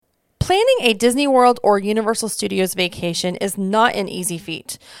Planning a Disney World or Universal Studios vacation is not an easy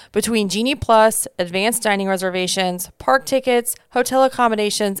feat. Between Genie Plus, advanced dining reservations, park tickets, hotel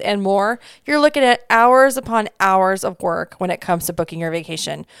accommodations, and more, you're looking at hours upon hours of work when it comes to booking your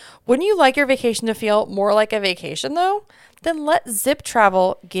vacation. Wouldn't you like your vacation to feel more like a vacation, though? Then let Zip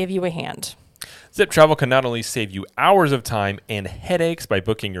Travel give you a hand. Zip Travel can not only save you hours of time and headaches by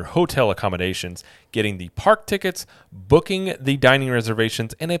booking your hotel accommodations, getting the park tickets, booking the dining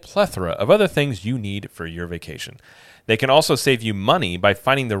reservations, and a plethora of other things you need for your vacation. They can also save you money by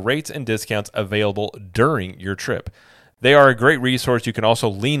finding the rates and discounts available during your trip. They are a great resource you can also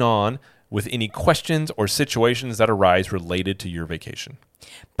lean on with any questions or situations that arise related to your vacation.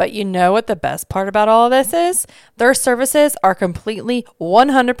 But you know what the best part about all of this is? Their services are completely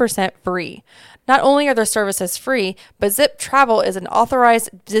 100% free. Not only are their services free, but Zip Travel is an authorized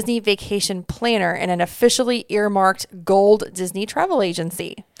Disney vacation planner and an officially earmarked Gold Disney travel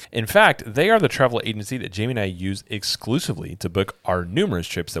agency. In fact, they are the travel agency that Jamie and I use exclusively to book our numerous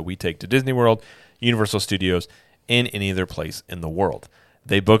trips that we take to Disney World, Universal Studios, and any other place in the world.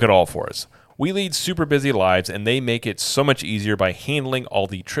 They book it all for us. We lead super busy lives, and they make it so much easier by handling all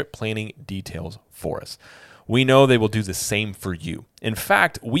the trip planning details for us. We know they will do the same for you. In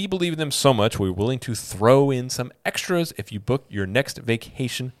fact, we believe in them so much, we're willing to throw in some extras if you book your next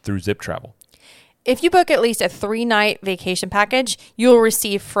vacation through Zip Travel. If you book at least a 3-night vacation package, you'll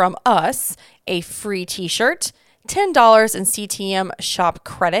receive from us a free t-shirt, $10 in CTM shop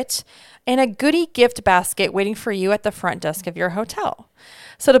credit, and a goodie gift basket waiting for you at the front desk of your hotel.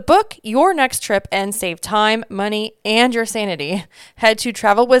 So to book your next trip and save time, money, and your sanity, head to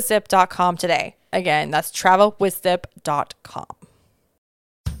travelwithzip.com today. Again, that's travelwithzip.com.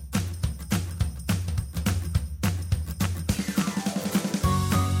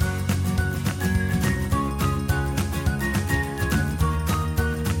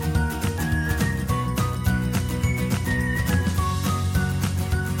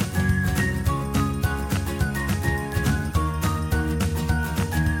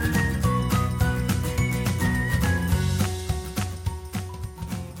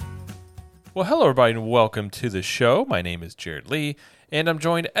 Well, hello, everybody, and welcome to the show. My name is Jared Lee, and I'm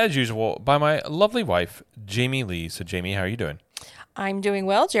joined, as usual, by my lovely wife, Jamie Lee. So, Jamie, how are you doing? I'm doing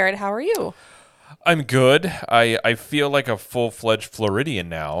well, Jared. How are you? I'm good. I feel like a full-fledged Floridian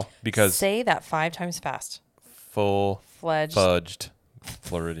now because... Say that 5 times fast. Full-fledged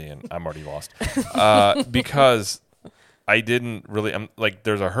Floridian. I'm already lost. Because I didn't really... I'm like,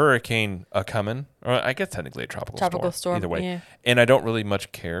 there's a hurricane coming. Or I guess technically a tropical storm. Either way. Yeah. And I don't really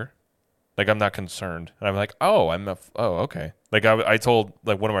much care. Like, I'm not concerned. And I'm like, okay. Like, I told,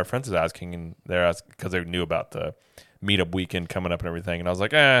 like, one of my friends is asking, and they're asking because they knew about the meetup weekend coming up and everything. And I was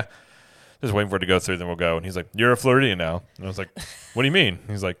like, just waiting for it to go through, then we'll go. And he's like, you're a Floridian now. And I was like, what do you mean?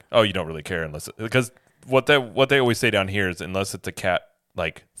 He's like, oh, you don't really care unless, because what they always say down here is unless it's a cat,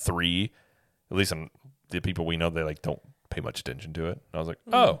 like, 3, at least the people we know, they, like, don't pay much attention to it. And I was like,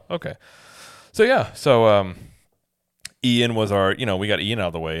 oh, okay. So, yeah. So, Ian was our, we got Ian out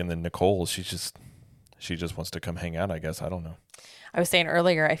of the way, and then Nicole, she just wants to come hang out, I guess. I don't know. I was saying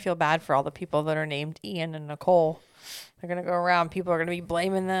earlier, I feel bad for all the people that are named Ian and Nicole. They're going to go around. People are going to be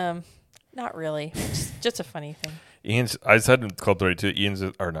blaming them. Not really. Just a funny thing. I said in Club 32,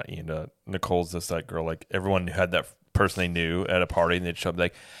 Nicole's that girl, like, everyone who had that person they knew at a party, and they'd show up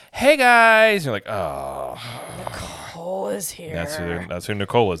like, hey, guys. And you're like, oh. Nicole is here. That's who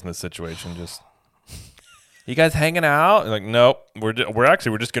Nicole is in this situation, just... You guys hanging out? Like, nope. We're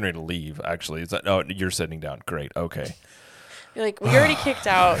just getting ready to leave. Actually, it's like, oh, you're sitting down. Great. Okay. You're like, we already kicked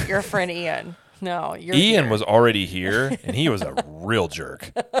out your friend Ian. No, Ian was already here, and he was a real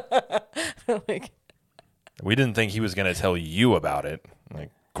jerk. Like, we didn't think he was going to tell you about it.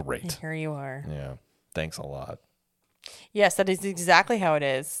 Like, great. Here you are. Yeah. Thanks a lot. Yes, that is exactly how it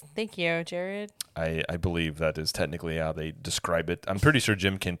is. Thank you, Jared. I believe that is technically how they describe it. I'm pretty sure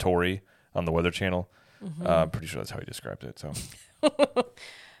Jim Cantori on the Weather Channel. I'm pretty sure that's how he described it. So,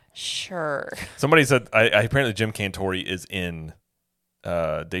 sure. Somebody said apparently Jim Cantori is in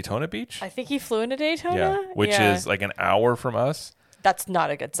Daytona Beach. I think he flew into Daytona, which is like an hour from us. That's not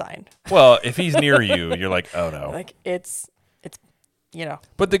a good sign. Well, if he's near you, you're like, oh no. Like it's.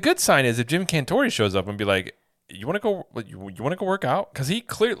 But the good sign is if Jim Cantori shows up and be like, you want to go? You want to go work out? Because he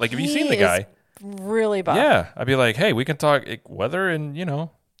clearly, like, have you seen the guy? Really buff. Yeah, I'd be like, hey, we can talk weather and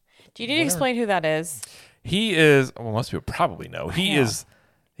Do you need to explain who that is? He is, well, most people probably know. He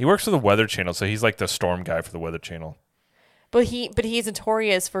works for the Weather Channel, so he's like the storm guy for the Weather Channel. But he's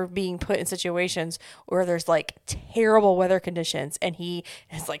notorious for being put in situations where there's like terrible weather conditions, and he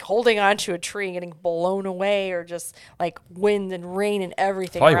is like holding onto a tree and getting blown away, or just like wind and rain and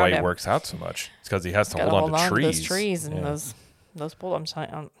everything. Probably around why he him. works out so much. It's because he has to Gotta hold on to trees. those trees and Yeah. those bullets.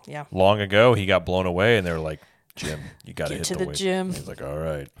 Yeah. Long ago, he got blown away, and they were like, "Jim, you got to hit to the the weight." gym. He's like, "All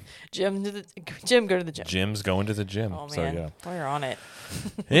right, Jim, go to the gym. Jim's going to the gym." Oh man, So yeah. well, you're on it.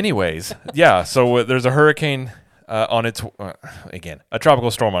 Anyways, yeah. So there's a hurricane on its again, a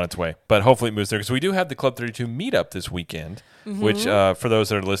tropical storm on its way, but hopefully it moves there because we do have the Club 32 meetup this weekend, which for those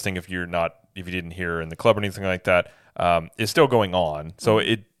that are listening, if you didn't hear in the club or anything like that, is still going on. So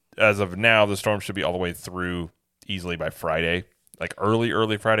it as of now, the storm should be all the way through easily by Friday, like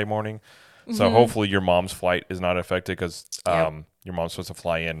early Friday morning. So hopefully your mom's flight is not affected because your mom's supposed to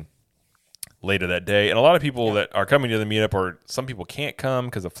fly in later that day. And a lot of people that are coming to the meetup, or some people can't come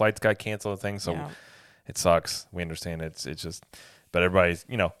because the flights got canceled and things. So it sucks. We understand it's just, but everybody's,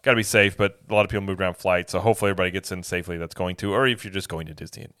 got to be safe. But a lot of people moved around flights. So hopefully everybody gets in safely that's going to, or if you're just going to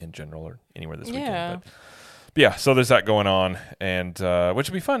Disney in general or anywhere this weekend. But yeah, so there's that going on, and which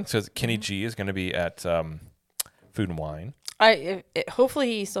will be fun because Kenny G is going to be at Food and Wine.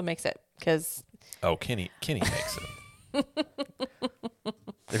 Hopefully he still makes it. Kenny makes it.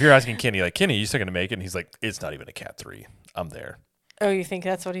 If you're asking Kenny, like, Kenny, you still gonna make it? And he's like, it's not even a Cat 3. I'm there. Oh, you think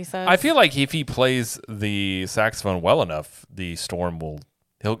that's what he says? I feel like if he plays the saxophone well enough, the storm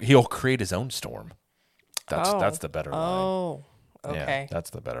he'll create his own storm. That's the better line. Oh, okay. Yeah,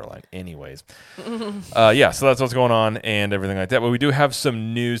 that's the better line. Anyways, so that's what's going on and everything like that. But we do have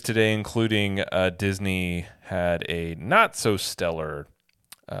some news today, including Disney had a not so stellar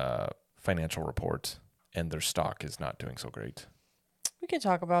financial report, and their stock is not doing so great. We can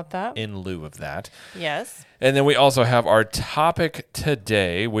talk about that. In lieu of that. Yes. And then we also have our topic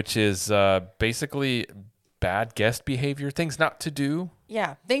today, which is basically bad guest behavior, things not to do.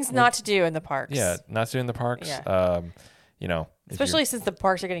 Yeah, things not to do in the parks. Yeah, not to do in the parks. Yeah. Especially since the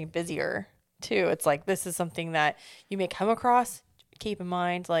parks are getting busier, too. It's like this is something that you may come across. Keep in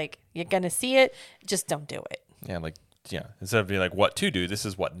mind, like, you're going to see it. Just don't do it. Yeah, instead of being like what to do, this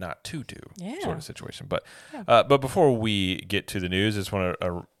is what not to do, sort of situation. But Yeah. Before we get to the news, I just want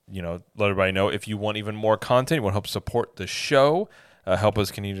to let everybody know, if you want even more content, you want to help support the show, help us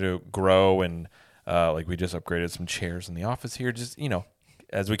continue to grow, and like we just upgraded some chairs in the office here, just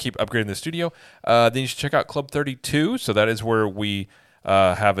as we keep upgrading the studio, then you should check out Club 32. So that is where we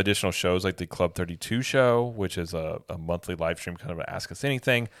have additional shows like the Club 32 show, which is a monthly live stream, kind of an Ask Us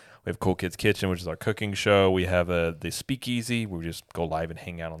Anything. We have Cool Kids Kitchen, which is our cooking show. We have the Speakeasy, where we just go live and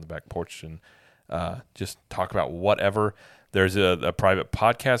hang out on the back porch and just talk about whatever. There's a private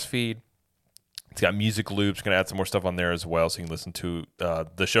podcast feed. It's got music loops. Going to add some more stuff on there as well, so you can listen to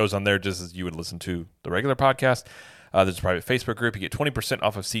the shows on there just as you would listen to the regular podcast. There's a private Facebook group. You get 20%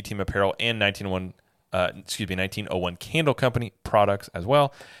 off of C-Team apparel and 1901 Candle Company products as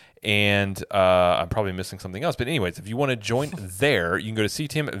well. And I'm probably missing something else. But anyways, if you want to join there, you can go to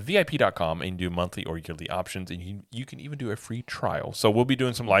ctmvip.com and do monthly or yearly options. And you can even do a free trial. So we'll be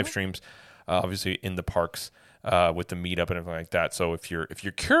doing some live streams, obviously, in the parks with the meetup and everything like that. So if you're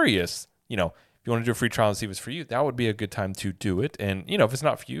curious, if you want to do a free trial and see if it's for you, that would be a good time to do it. And, if it's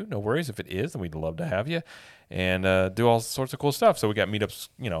not for you, no worries. If it is, then we'd love to have you and do all sorts of cool stuff. So we got meetups,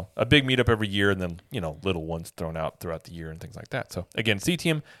 a big meetup every year, and then, little ones thrown out throughout the year and things like that. So again,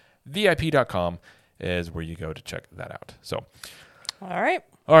 ctmvip.com is where you go to check that out. So, all right.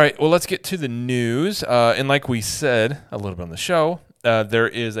 Well, let's get to the news. And like we said a little bit on the show, there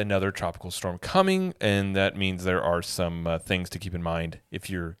is another tropical storm coming, and that means there are some things to keep in mind if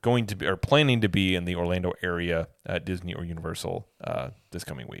you're going to be or planning to be in the Orlando area at Disney or Universal this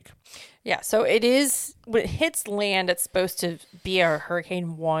coming week. Yeah, so it is, when it hits land, it's supposed to be a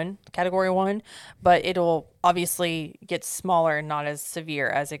Hurricane 1, Category 1, but it'll obviously get smaller and not as severe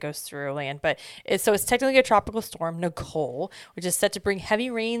as it goes through land. But it's technically a tropical storm, Nicole, which is set to bring heavy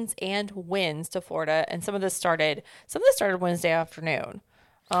rains and winds to Florida. And some of this started Wednesday afternoon.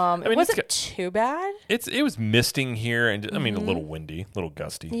 It wasn't too bad. It was misting here, and a little windy, a little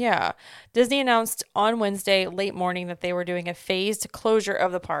gusty. Yeah. Disney announced on Wednesday late morning that they were doing a phased closure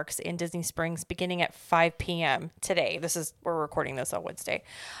of the parks in Disney Springs beginning at 5 p.m. today. We're recording this on Wednesday.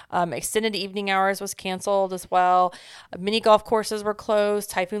 Extended evening hours was canceled as well. Mini golf courses were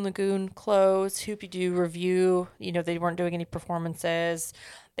closed. Typhoon Lagoon closed. Hoop-Dee-Doo Review, they weren't doing any performances.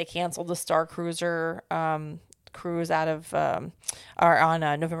 They canceled the Star Cruiser cruise out of on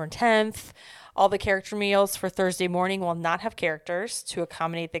November 10th. All the character meals for Thursday morning will not have characters to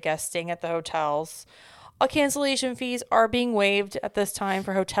accommodate the guests staying at the hotels. All cancellation fees are being waived at this time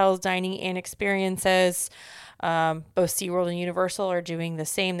for hotels, dining, and experiences. Both SeaWorld and Universal are doing the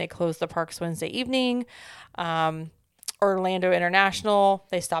same. They closed the parks Wednesday evening. Orlando International,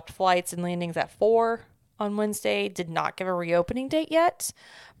 they stopped flights and landings at 4 on Wednesday. Did not give a reopening date yet,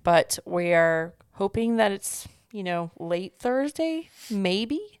 but we are hoping that it's, late Thursday,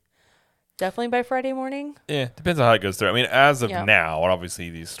 maybe. Definitely by Friday morning. Yeah, depends on how it goes through. I mean, as of now, and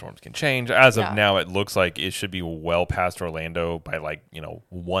obviously these storms can change. As of now, it looks like it should be well past Orlando by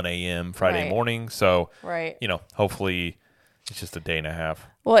 1 a.m. Friday morning. So, hopefully it's just a day and a half.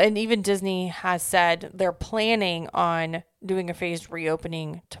 Well, and even Disney has said they're planning on doing a phased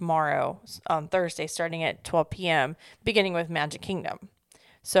reopening tomorrow on Thursday, starting at 12 p.m., beginning with Magic Kingdom.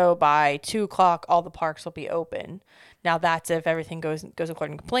 So by 2 o'clock, all the parks will be open. Now that's if everything goes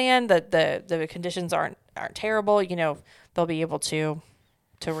according to plan. The conditions aren't terrible. They'll be able to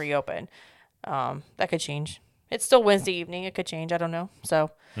reopen. That could change. It's still Wednesday evening. It could change. I don't know. So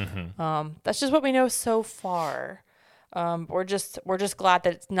that's just what we know so far. We're just glad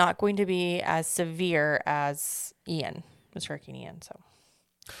that it's not going to be as severe as Hurricane Ian. So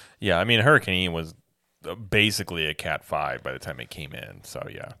yeah, I mean Hurricane Ian was basically a Cat 5 by the time it came in. So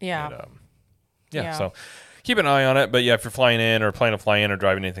yeah. So keep an eye on it. But yeah, if you're flying in or planning to fly in or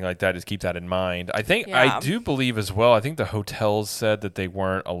driving anything like that, just keep that in mind. I do believe as well, I think the hotels said that they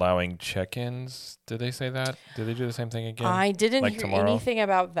weren't allowing check-ins. Did they say that? Did they do the same thing again? I didn't hear anything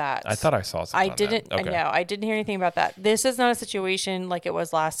about that. I thought I saw something. I didn't. Okay. No, I didn't hear anything about that. This is not a situation like it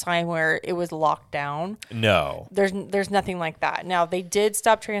was last time where it was locked down. No. There's nothing like that. Now, they did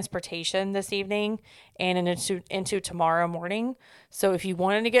stop transportation this evening and into tomorrow morning. So if you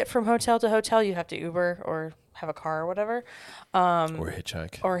wanted to get from hotel to hotel, you have to Uber or have a car or whatever. Or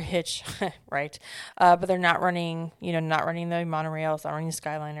hitchhike. Or hitch, right. But they're not running, not running the monorails, not running the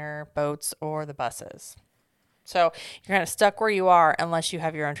Skyliner, boats, or the buses. So you're kind of stuck where you are unless you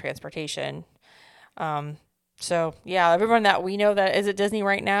have your own transportation. So yeah, everyone that we know that is at Disney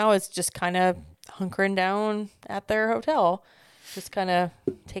right now is just kind of hunkering down at their hotel, just kind of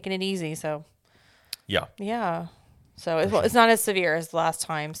taking it easy. So yeah. So it's not as severe as last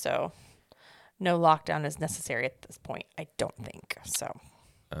time. So no lockdown is necessary at this point, I don't think. So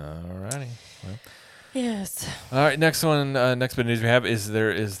alrighty. Well. Yes. All right, next one, next bit of news we have is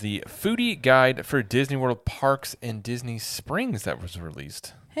there is the foodie guide for Disney World parks and Disney Springs that was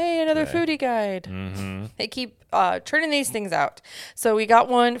released. Hey, another today. foodie guide. Mm-hmm. They keep turning these things out. So we got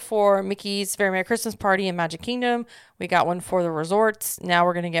one for Mickey's Very Merry Christmas Party in Magic Kingdom. We got one for the resorts. Now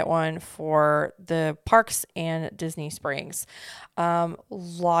we're going to get one for the parks and Disney Springs.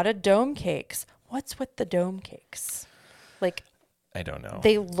 Lot of dome cakes. What's with the dome cakes? I don't know.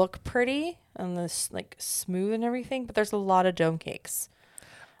 They look pretty and this smooth and everything, but there's a lot of dome cakes.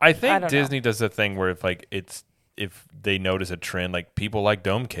 I think Disney does a thing where if they notice a trend, like people like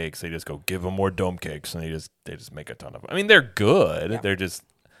dome cakes, they just go give them more dome cakes, and they just make a ton of them. I mean, they're good. Yeah.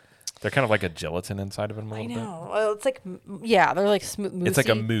 They're kind of like a gelatin inside of them a little bit. I know. Well, it's they're like smooth. It's like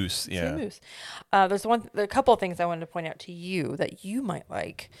a mousse. Yeah. Mousse. There's a couple of things I wanted to point out to you that you might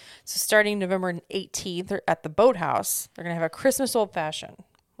like. So starting November 18th at the Boathouse, they're going to have a Christmas Old Fashioned,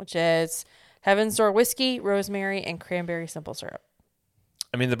 which is Heaven's Door whiskey, rosemary, and cranberry simple syrup.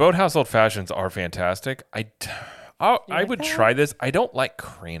 I mean, the Boathouse Old Fashions are fantastic. I would try this. I don't like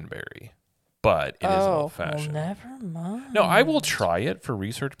cranberry, but it is an old fashioned. Well, never mind. No, I will try it for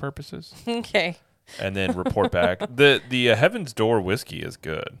research purposes. Okay. And then report back. The Heaven's Door whiskey is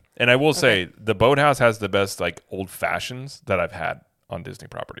good, and I will say the Boathouse has the best old fashions that I've had on Disney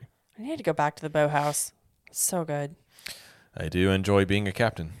property. I need to go back to the Boathouse. It's so good. I do enjoy being a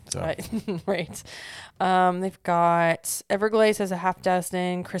captain. So. Right. They've got Everglades has a half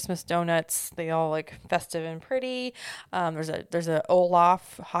dozen Christmas donuts. They all look festive and pretty. There's a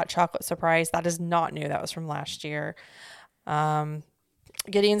Olaf hot chocolate surprise. That is not new. That was from last year.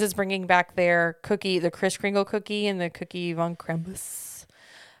 Gideon's is bringing back their cookie, the Kris Kringle cookie and the cookie von Krambus.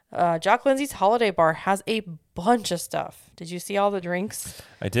 Jock Lindsay's Holiday Bar has a bunch of stuff. Did you see all the drinks?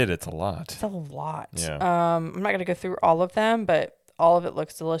 I did. It's a lot. It's a lot. Yeah. I'm not going to go through all of them, but all of it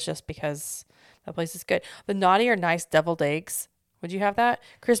looks delicious because that place is good. The Naughty or Nice deviled eggs. Would you have that?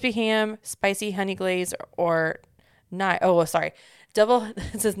 Crispy ham, spicy honey glaze, or it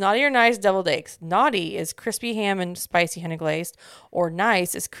says Naughty or Nice deviled eggs. Naughty is crispy ham and spicy honey glazed, or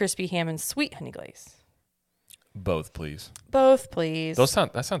Nice is crispy ham and sweet honey glaze. Both, please. Both, please.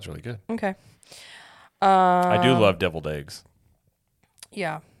 That sounds really good. Okay. I do love deviled eggs.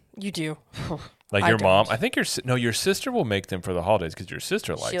 Yeah, you do. Like your mom, I think your sister will make them for the holidays because your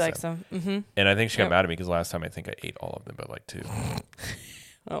sister likes them. She likes them. Mm-hmm. And I think she got mad at me because last time I think I ate all of them, but 2.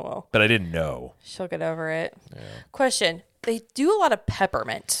 Oh, well. But I didn't know. She'll get over it. Yeah. Question. They do a lot of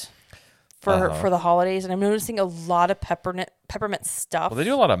peppermint for the holidays, and I'm noticing a lot of peppermint stuff. Well, they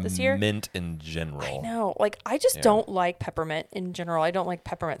do a lot of this year. mint in general. I know. Like, I just don't like peppermint in general. I don't like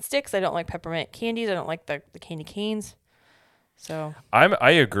peppermint sticks. I don't like peppermint candies. I don't like the candy canes. So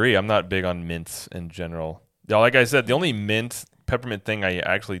I agree. I'm not big on mints in general. Yeah, like I said, the only peppermint thing I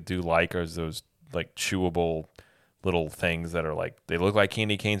actually do like are those like chewable little things that are like, they look like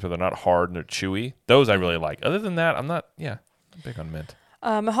candy canes, but they're not hard and they're chewy. Those I really like. Other than that, I'm not big on mint.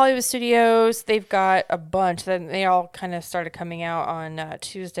 Hollywood Studios, they've got a bunch. Then they all kind of started coming out on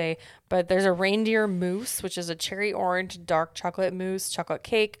Tuesday. But there's a reindeer mousse, which is a cherry orange dark chocolate mousse, chocolate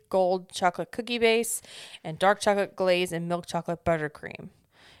cake, gold chocolate cookie base, and dark chocolate glaze and milk chocolate buttercream.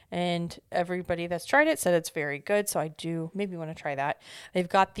 And everybody that's tried it said it's very good. So I do maybe want to try that. They've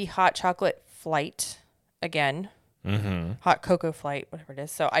got the hot chocolate flight again. Mm-hmm. Hot cocoa flight, whatever it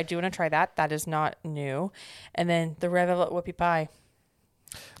is. So I do want to try that. That is not new. And then the Red Velvet Whoopie Pie.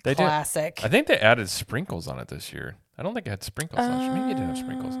 Classic. I think they added sprinkles on it this year. I don't think it had sprinkles on it. Maybe it did have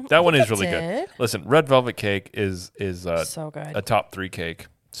sprinkles. That one is really good. Listen, red velvet cake is so good. a top 3 cake.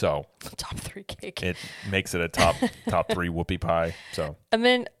 So top 3 cake. It makes it a top 3 whoopie pie. So and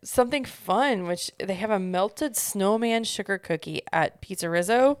then something fun, which they have a melted snowman sugar cookie at Pizza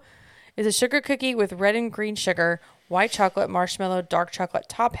Rizzo. It's a sugar cookie with red and green sugar, white chocolate, marshmallow, dark chocolate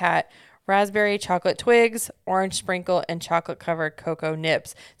top hat, raspberry chocolate twigs, orange sprinkle, and chocolate covered cocoa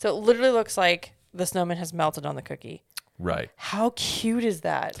nibs. So it literally looks like the snowman has melted on the cookie. Right. How cute is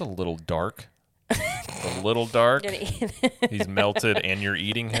that? It's a little dark. A little dark. He's melted and you're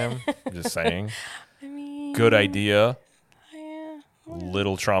eating him. I'm just saying. I mean, good idea. Yeah.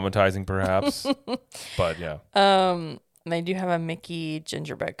 Little traumatizing perhaps. But yeah. They do have a Mickey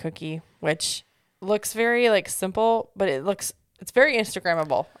gingerbread cookie, which looks very like simple, but it's very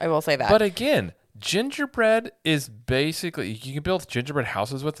Instagrammable. I will say that. But again, gingerbread is basically, you can build gingerbread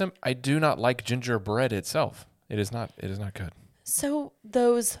houses with them. I do not like gingerbread itself. It is not good. So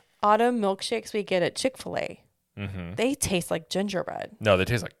those autumn milkshakes we get at Chick-fil-A, they taste like gingerbread. No, they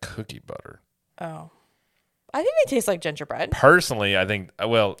taste like cookie butter. Oh. I think they taste like gingerbread. Personally, I think,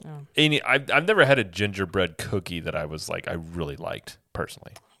 I've never had a gingerbread cookie that I was like, I really liked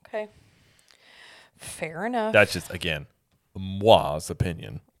personally. Okay. Fair enough. That's just, again, moi's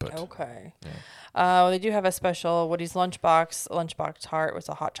opinion. But okay. Yeah. They do have a special Woody's Lunchbox tart with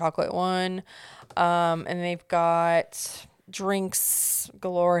a hot chocolate one. And they've got drinks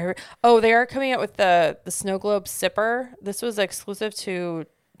galore. Oh, they are coming out with the Snow Globe Sipper. This was exclusive to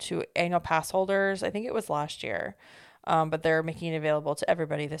annual pass holders. I think it was last year. But they're making it available to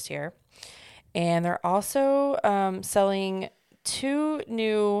everybody this year. And they're also selling 2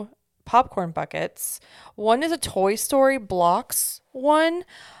 new popcorn buckets. One is a Toy Story blocks one.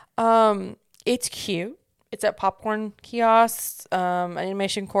 It's cute. It's at popcorn kiosks,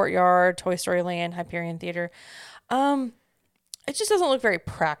 Animation Courtyard, Toy Story Land, Hyperion Theater. It just doesn't look very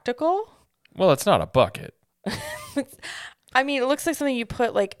practical. Well, it's not a bucket. I mean, it looks like something you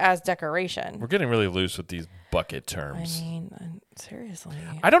put like as decoration. We're getting really loose with these bucket terms. I mean, seriously.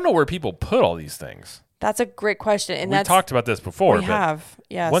 I don't know where people put all these things. That's a great question. And we talked about this before. We have,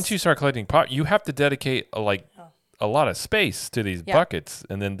 yes. Once you start collecting pot, you have to dedicate a lot of space to these buckets.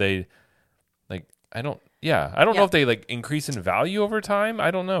 And then they, I don't know if they increase in value over time.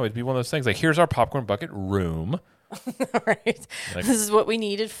 I don't know. It'd be one of those things like, here's our popcorn bucket room. Right. This is what we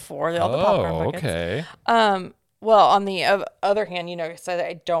needed for all the popcorn buckets. Okay. Well, on the other hand, so that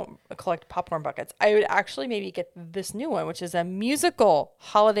I don't collect popcorn buckets. I would actually maybe get this new one, which is a musical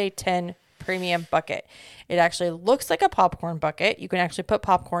Holiday 10 premium bucket. It actually looks like a popcorn bucket. You can actually put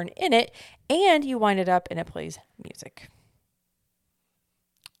popcorn in it, and you wind it up, and it plays music.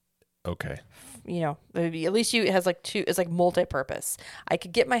 Okay. At least it has it's like multi-purpose. I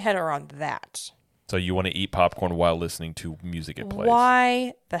could get my head around that. So you want to eat popcorn while listening to music it plays?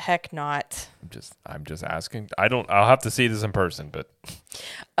 Why the heck not? I'm just asking. I'll have to see this in person, but.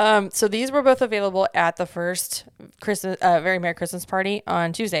 So these were both available at the first Christmas, Very Merry Christmas party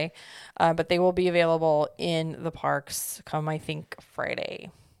on Tuesday, but they will be available in the parks come, I think,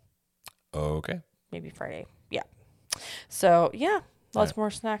 Friday. Okay. Maybe Friday. Yeah. So yeah, lots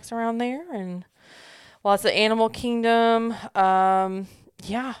more snacks around there and lots of Animal Kingdom.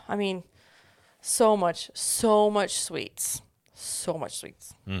 Yeah, I mean. So much sweets. So much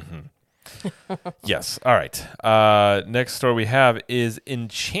sweets. Mm-hmm. Yes. All right. Next story we have is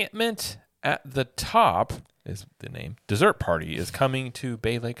Enchantment at the Top is the name. Dessert Party is coming to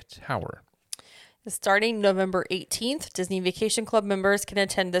Bay Lake Tower. Starting November 18th, Disney Vacation Club members can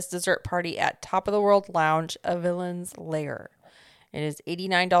attend this dessert party at Top of the World Lounge, a Villain's Lair. It is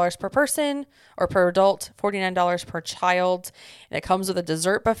 $89 per person or per adult, $49 per child. And it comes with a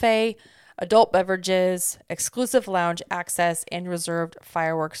dessert buffet, adult beverages, exclusive lounge access, and reserved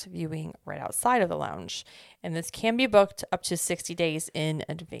fireworks viewing right outside of the lounge. And this can be booked up to 60 days in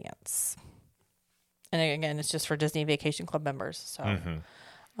advance. And again, it's just for Disney Vacation Club members. So,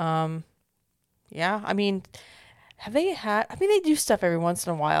 yeah, I mean, they do stuff every once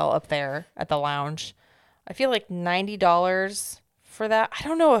in a while up there at the lounge. I feel like $90 for that. I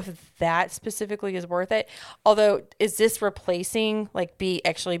don't know if that specifically is worth it. Although, is this replacing like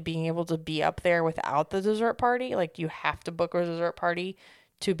actually being able to be up there without the dessert party? Like, you have to book a dessert party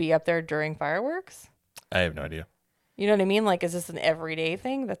to be up there during fireworks? I have no idea. You know what I mean? Like, is this an everyday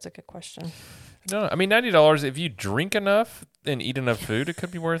thing? That's a good question. No, I mean $90. If you drink enough and eat enough food, it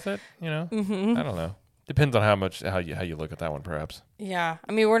could be worth it. You know, I don't know. Depends on how you look at that one, perhaps. Yeah,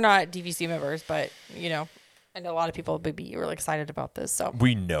 I mean, we're not DVC members, but you know, I know a lot of people would be really excited about this. So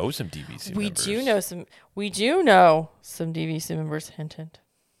we know some DVC. We members. do know some. We do know some DVC members. Hint, hint.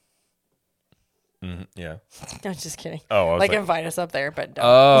 Yeah. No, just kidding. Oh, I was like invite us up there, but no.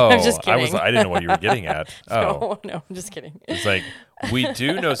 Oh, I'm just kidding. I didn't know what you were getting at. Oh, no, I'm just kidding. It's like we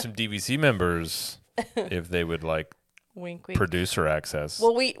do know some DVC members if they would like wink, wink. Producer access.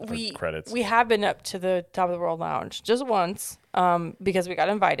 Well, we credits. We have been up to the Top of the World Lounge just once, because we got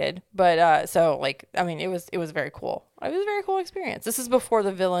invited. But so like, I mean, it was very cool. It was a very cool experience. This is before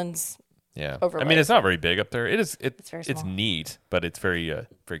the Villains. Yeah, overlay. I mean, it's not very big up there. It's very small. It's neat, but it's very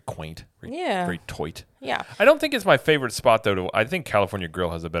very quaint. Very toit. Yeah. I don't think it's my favorite spot though. I think California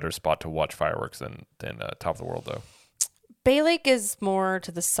Grill has a better spot to watch fireworks than Top of the World though. Bay Lake is more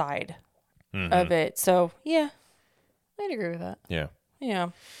to the side of it, so yeah, I'd agree with that. Yeah.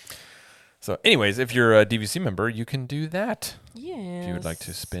 Yeah. So, anyways, if you're a DVC member, you can do that. Yes. If you would like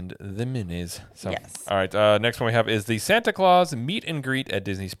to spend the minis. So, yes. All right. Next one we have is the Santa Claus meet and greet at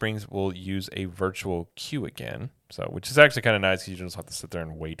Disney Springs will use a virtual queue again. So, which is actually kind of nice because you just have to sit there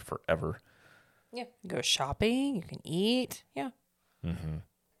and wait forever. Yeah. You go shopping. You can eat. Yeah.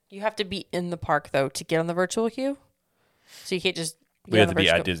 You have to be in the park though to get on the virtual queue. So you can't just. We have to be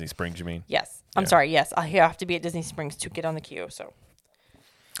at Disney Springs. You mean? Yes. I'm sorry. Yes, I have to be at Disney Springs to get on the queue. So.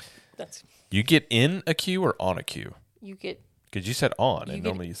 You get in a queue or on a queue? You get. Because you said on, and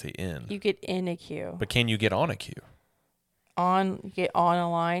normally you say in. You get in a queue. But can you get on a queue? You get on a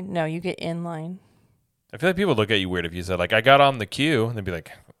line? No, you get in line. I feel like people look at you weird if you said, like, I got on the queue, and they'd be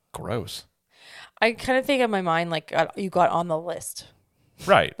like, gross. I kind of think in my mind, like, you got on the list.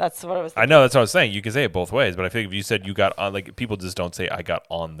 Right. That's what I was thinking. I know, that's what I was saying. You can say it both ways, but I think if you said you got on, like, people just don't say, I got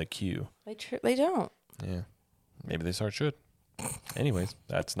on the queue. They don't. Yeah. Maybe they should. Anyways,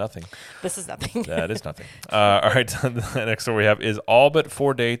 that's nothing. This is nothing. That is nothing. All right. The next one we have is all but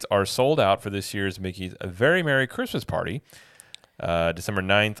 4 dates are sold out for this year's Mickey's Very Merry Christmas Party. December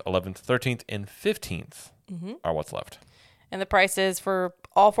 9th, 11th, 13th, and 15th are what's left. And the prices for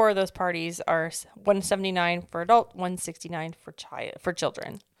all four of those parties are $179 for adult, $169 for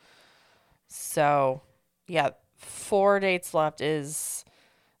children. So, yeah, 4 dates left is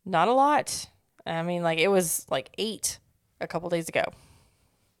not a lot. I mean, like, it was like 8 a couple days ago.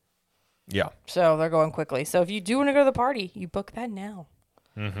 Yeah. So they're going quickly. So if you do want to go to the party, you book that now.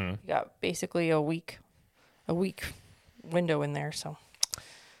 You got basically a week window in there. So.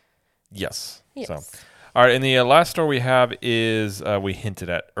 Yes. Yes. So, all right. And the last story we have is we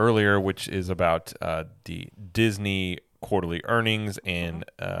hinted at earlier, which is about the Disney quarterly earnings and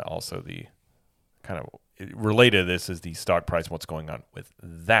also the kind of related to this is the stock price and what's going on with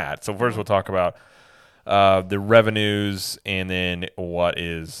that. So first we'll talk about the revenues and then what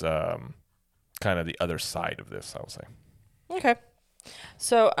is kind of the other side of this, I would say. Okay.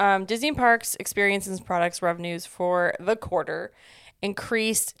 So Disney Parks Experiences and Products revenues for the quarter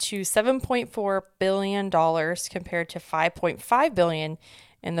increased to $7.4 billion compared to $5.5 billion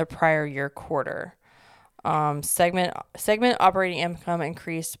in the prior year quarter. Segment operating income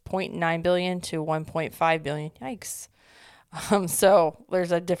increased $0.9 billion to $1.5 billion. Yikes. So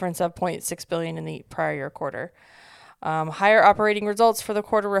there's a difference of $0.6 billion in the prior year quarter. Higher operating results for the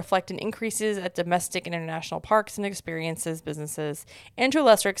quarter reflect increases at domestic and international parks and experiences businesses, and to a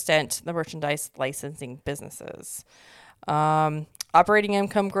lesser extent, the merchandise licensing businesses. Operating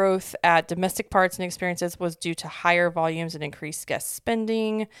income growth at domestic parks and experiences was due to higher volumes and increased guest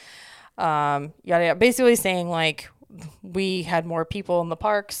spending. Yada, basically saying like we had more people in the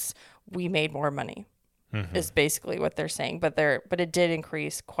parks, we made more money. Is basically what they're saying, but it did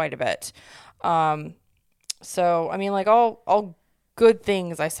increase quite a bit. So I mean, like all good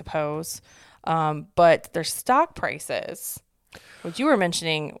things, I suppose. But their stock prices, which you were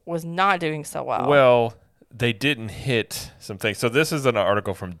mentioning, was not doing so well. Well, they didn't hit some things. So this is an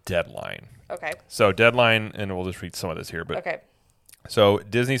article from Deadline. Okay. So Deadline, and we'll just read some of this here. But Okay. So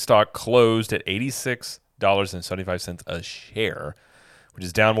Disney stock closed at $86.75 a share, which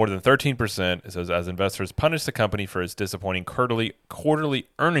is down more than 13%. It says as investors punish the company for its disappointing quarterly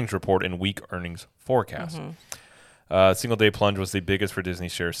earnings report and weak earnings forecast. Single-day plunge was the biggest for Disney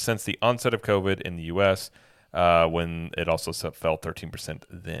shares since the onset of COVID in the U.S., when it also fell 13%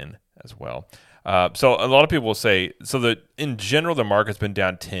 then as well. So a lot of people will say, so that in general, the market's been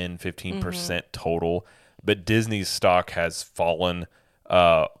down 10, 15% total, but Disney's stock has fallen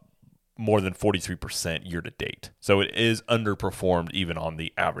more than 43% year to date. So it is underperformed even on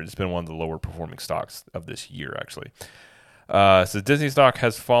the average. It's been one of the lower performing stocks of this year, actually. So Disney stock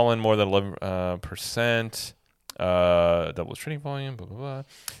has fallen more than 11%. Double trading volume, blah, blah,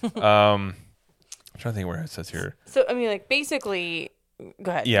 blah. I'm trying to think where it says here. So, I mean, like, basically,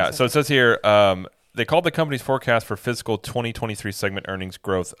 go ahead. Yeah, so it says here, they called the company's forecast for fiscal 2023 segment earnings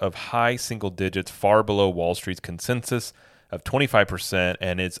growth of high single digits, far below Wall Street's consensus of 25%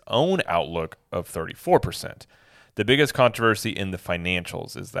 and its own outlook of 34%. The biggest controversy in the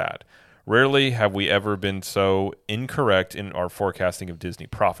financials is that rarely have we ever been so incorrect in our forecasting of Disney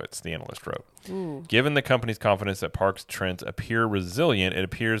profits, the analyst wrote. Ooh. Given the company's confidence that parks trends appear resilient, it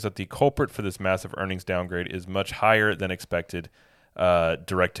appears that the culprit for this massive earnings downgrade is much higher than expected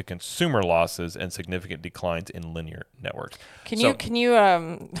direct-to-consumer losses and significant declines in linear networks. Can you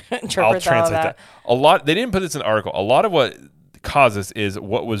interpret I'll translate that? A lot. They didn't put this in the article. A lot of what caused this is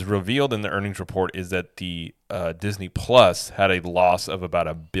what was revealed in the earnings report is that the Disney Plus had a loss of about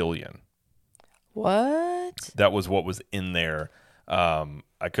 $1 billion. What? That was what was in there.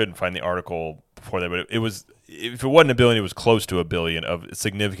 I couldn't find the article before that, but it was, if it wasn't $1 billion, it was close to $1 billion of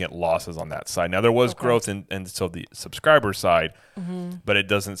significant losses on that side. Now there was growth in so the subscriber side, but it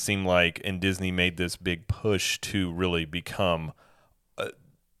doesn't seem like, and Disney made this big push to really become.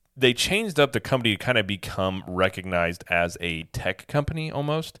 They changed up the company to kind of become recognized as a tech company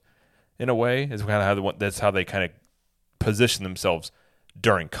almost, in a way. Is kind of that's how they kind of position themselves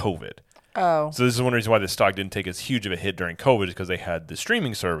during COVID. Oh. So this is one reason why the stock didn't take as huge of a hit during COVID, is because they had the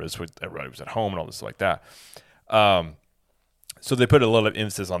streaming service, with everybody was at home and all this like that. So they put a lot of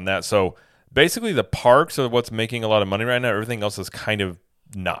emphasis on that. So basically the parks are what's making a lot of money right now. Everything else is kind of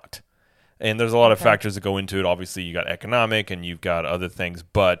not. And there's a lot of factors that go into it. Obviously, you got economic and you've got other things,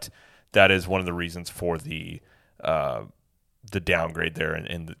 but that is one of the reasons for the downgrade there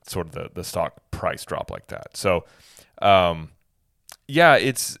and the, sort of the stock price drop like that. So, yeah,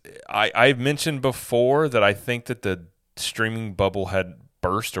 it's I've mentioned before that I think that the streaming bubble had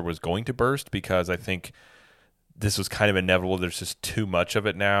burst or was going to burst, because I think this was kind of inevitable. There's just too much of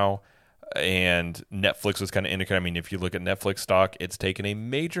it now. And Netflix was kind of indicating. I mean, if you look at Netflix stock, it's taken a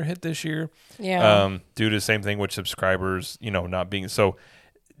major hit this year. Yeah. Due to the same thing with subscribers, not being so.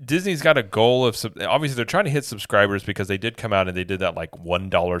 Disney's got a goal of obviously they're trying to hit subscribers, because they did come out and they did that like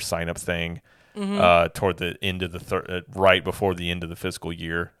 $1 sign up thing toward the end of the right before the end of the fiscal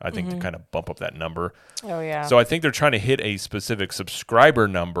year. I think to kind of bump up that number. Oh yeah. So I think they're trying to hit a specific subscriber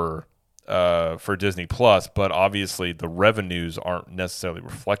number for Disney Plus, but obviously the revenues aren't necessarily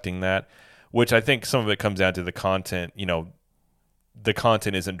reflecting that, which I think some of it comes down to the content. The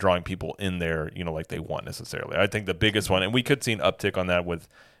content isn't drawing people in there, like they want necessarily. I think the biggest one, and we could see an uptick on that with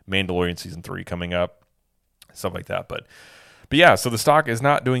Mandalorian season 3 coming up, stuff like that. But yeah, so the stock is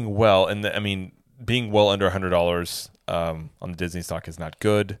not doing well, and being well under $100 on the Disney stock is not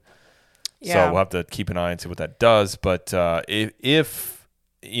good. Yeah. So we'll have to keep an eye and see what that does. But if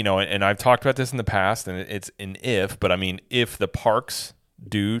and I've talked about this in the past, and it's an if, but if the parks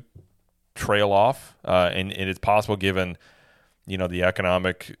do trail off, and it's possible given, the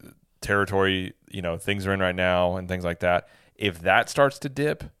economic territory, things are in right now and things like that, if that starts to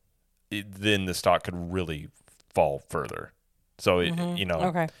dip, then the stock could really fall further. So,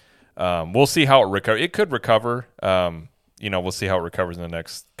 Okay. We'll see how it recovers. It could recover. We'll see how it recovers in the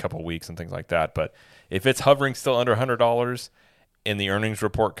next couple of weeks and things like that. But if it's hovering still under $100, and the earnings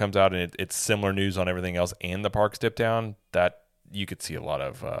report comes out and it's similar news on everything else, and the parks dip down, that you could see a lot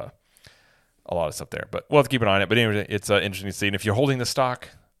of stuff there. But we'll have to keep an eye on it. But anyway, it's interesting to see. And if you're holding the stock,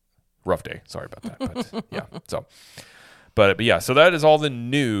 rough day. Sorry about that. But yeah. So, but yeah. So that is all the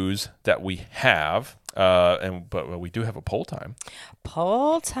news that we have. But we do have a poll time.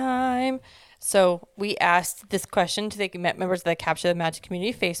 Poll time. So we asked this question to the members of the Capture the Magic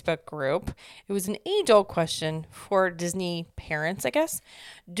Community Facebook group. It was an age-old question for Disney parents, I guess.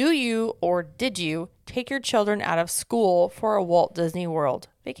 Do you or did you take your children out of school for a Walt Disney World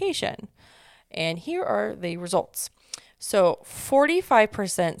vacation? And here are the results. So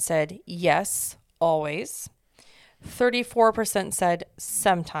 45% said yes, always. 34% said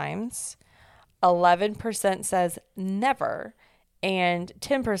sometimes. 11% says never. And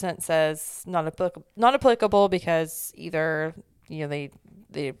 10% says not applicable because either,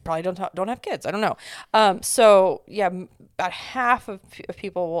 they probably don't have kids. I don't know. So yeah, about half of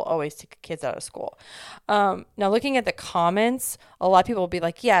people will always take kids out of school. Now looking at the comments, a lot of people will be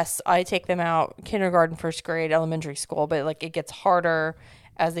like, yes, I take them out kindergarten, first grade, elementary school, but like it gets harder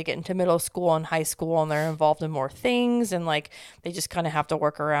as they get into middle school and high school and they're involved in more things and like they just kind of have to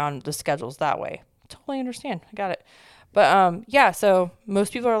work around the schedules that way. Totally understand. I got it. But yeah, so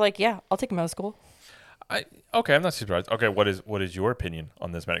most people are like, yeah, I'll take them out of school. Okay, I'm not surprised. Okay, what is your opinion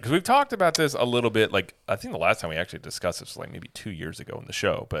on this matter? Because we've talked about this a little bit. Like I think the last time we actually discussed this was like maybe 2 years ago in the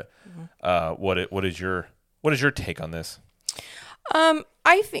show. But what is your take on this? I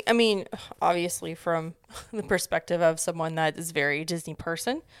mean, obviously from the perspective of someone that is very Disney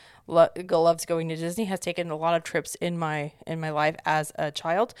person, loves going to Disney, has taken a lot of trips in my life as a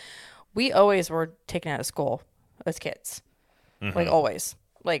child. We always were taken out of school as kids, like always.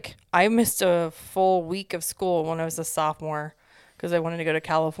 Like I missed a full week of school when I was a sophomore because I wanted to go to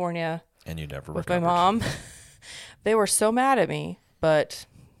California. And you never with recovered. my mom. They were so mad at me, but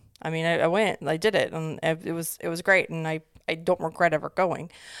I mean, I went, I did it, and it was great, and I don't regret ever going.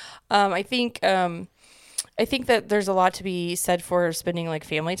 I think that there's a lot to be said for spending like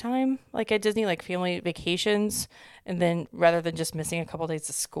family time, like at Disney, like family vacations, and then rather than just missing a couple days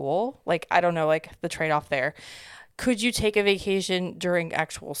of school, like I don't know, like the trade-off there. Could you take a vacation during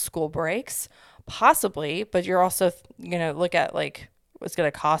actual school breaks? Possibly, but you're also gonna look at like it's going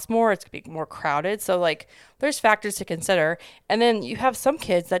to cost more. It's going to be more crowded. So like there's factors to consider. And then you have some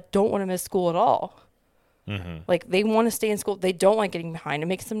kids that don't want to miss school at all. Mm-hmm. Like they want to stay in school. They don't like getting behind. It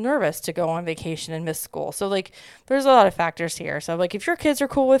makes them nervous to go on vacation and miss school. So like there's a lot of factors here. So like if your kids are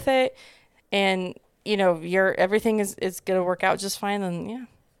cool with it and your everything is going to work out just fine, then yeah,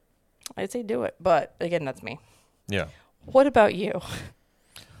 I'd say do it. But again, that's me. Yeah. What about you?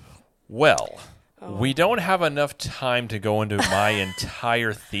 Well, we don't have enough time to go into my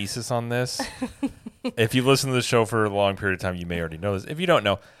entire thesis on this. If you listen to the show for a long period of time, you may already know this. If you don't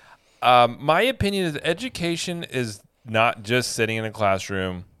know, my opinion is education is not just sitting in a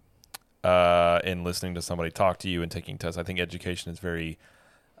classroom and listening to somebody talk to you and taking tests. I think education is very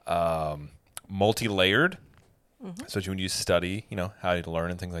multi-layered, especially when you study, how to learn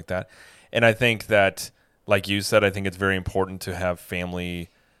and things like that. And I think that, like you said, I think it's very important to have family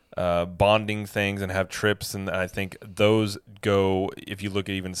bonding things and have trips, and I think those go, if you look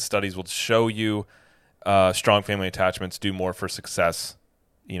at even studies will show you strong family attachments do more for success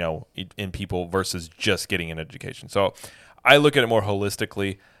in people versus just getting an education. So I look at it more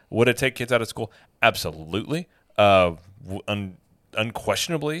holistically. Would it take kids out of school? Absolutely.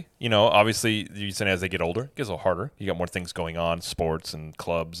 Unquestionably, obviously you said as they get older it gets a little harder. You got more things going on, sports and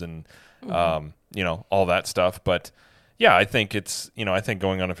clubs and all that stuff, but yeah, I think it's, I think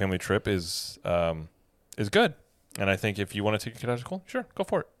going on a family trip is good. And I think if you want to take a kid out of school, sure, go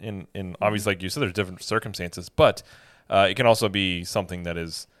for it. And obviously, like you said, there's different circumstances, but it can also be something that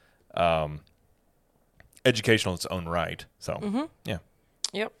is educational in its own right. So, yeah.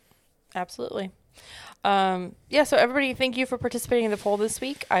 Yep, absolutely. So everybody, thank you for participating in the poll this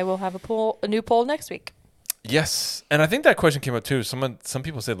week. I will have a new poll next week. Yes. And I think that question came up too. Some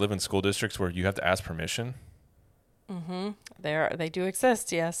people say live in school districts where you have to ask permission. They do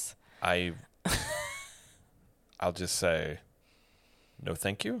exist, yes. I'll just say, no,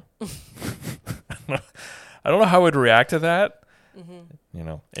 thank you. I don't know how I would react to that.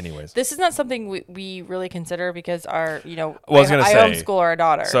 Anyways. This is not something we really consider because our, I homeschool our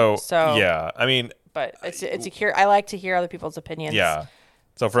daughter. So yeah, I mean, but I like to hear other people's opinions. Yeah.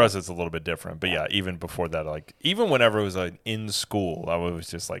 So for us, it's a little bit different. But yeah, even before that, like even whenever it was like in school, I was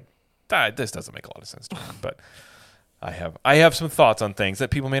just like, this doesn't make a lot of sense to me. But I have some thoughts on things that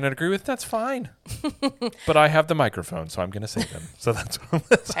people may not agree with. That's fine. But I have the microphone, so I'm going to say them. So that's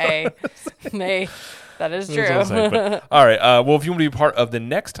that is true. All right. Well, if you want to be part of the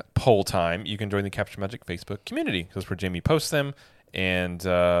next poll time, you can join the Capture Magic Facebook community. That's where Jamie posts them. And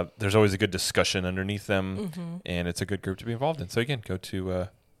there's always a good discussion underneath them. And it's a good group to be involved in. So again, go to,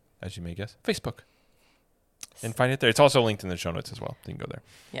 as you may guess, Facebook. And find it there. It's also linked in the show notes as well. You can go there.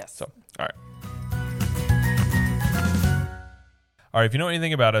 Yes. So, all right. All right, if you know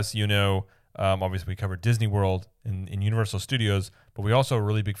anything about us, obviously we cover Disney World and Universal Studios, but we also are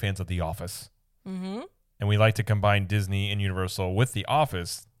really big fans of The Office. And we like to combine Disney and Universal with The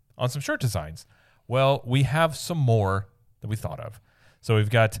Office on some shirt designs. Well, we have some more that we thought of. So we've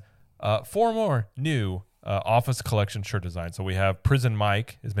got 4 more new Office Collection shirt design. So we have Prison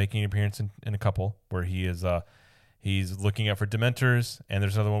Mike is making an appearance in a couple where he is he's looking out for Dementors, and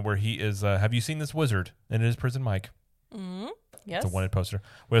there's another one where he is. Have you seen this wizard? And it is Prison Mike. Mm-hmm. Yes. It's a wanted poster.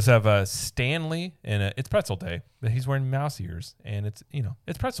 We also have Stanley, and it's Pretzel Day. But he's wearing mouse ears, and it's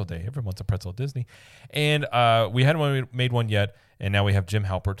Pretzel Day. Everyone wants a pretzel at Disney, and we hadn't made one yet, and now we have Jim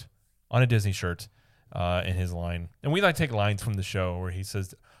Halpert on a Disney shirt in his line, and we like to take lines from the show where he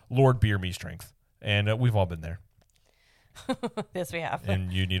says, "Lord, beer me strength," and we've all been there. Yes, we have.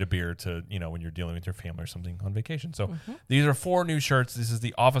 And you need a beer to, when you're dealing with your family or something on vacation. So these are 4 new shirts. This is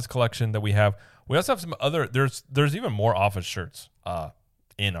the Office collection that we have. We also have some other. There's even more Office shirts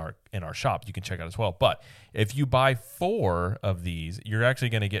in our shop you can check out as well. But if you buy 4 of these, you're actually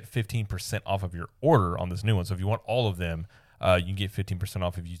going to get 15% off of your order on this new one. So if you want all of them, you can get 15%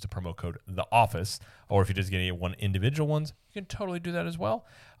 off if you use the promo code THEOFFICE, or if you're just getting one individual ones, you can totally do that as well.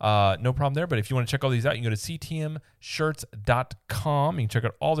 No problem there. But if you want to check all these out, you can go to ctmshirts.com. You can check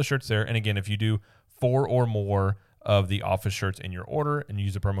out all the shirts there. And again, if you do 4 or more of the Office shirts in your order and you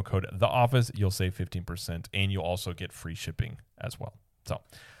use the promo code THEOFFICE, you'll save 15%, and you'll also get free shipping as well. So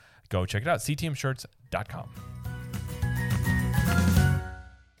go check it out, ctmshirts.com.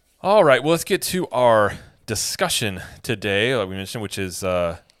 All right, well, let's get to our discussion today, like we mentioned, which is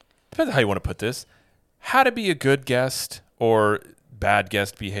depends on how you want to put this, how to be a good guest or bad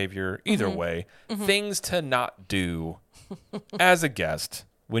guest behavior, either way, things to not do as a guest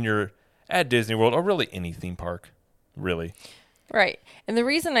when you're at Disney World or really any theme park, really. Right. And the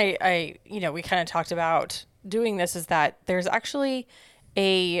reason I we kind of talked about doing this is that there's actually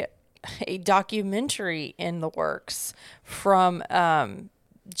a documentary in the works from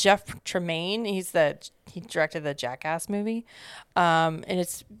Jeff Tremaine. He directed the Jackass movie. And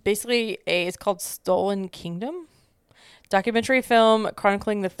it's basically it's called Stolen Kingdom. Documentary film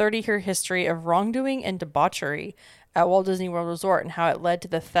chronicling the 30-year history of wrongdoing and debauchery at Walt Disney World Resort and how it led to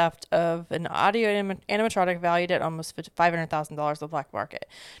the theft of an audio animatronic valued at almost $500,000 on the black market.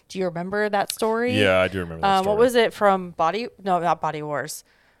 Do you remember that story? Yeah, I do remember that story. What was it from not Body Wars.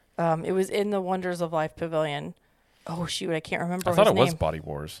 It was in the Wonders of Life Pavilion. Oh shoot, I can't remember. I thought it was Body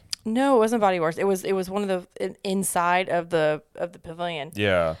Wars. No, it wasn't Body Wars. It was one of the inside of the pavilion.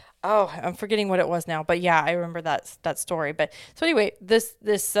 Yeah. Oh, I'm forgetting what it was now, but yeah, I remember that story. But so anyway, this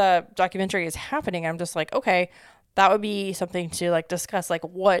documentary is happening. I'm just like, okay, that would be something to like discuss, like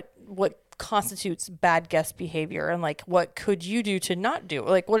what constitutes bad guest behavior, and like what could you do to not do,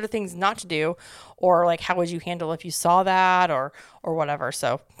 like what are things not to do, or like how would you handle if you saw that or whatever.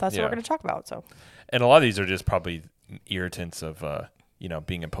 So that's what we're going to talk about. So, and a lot of these are just probably irritants of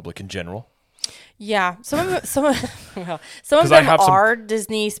being in public in general. Yeah, some of them are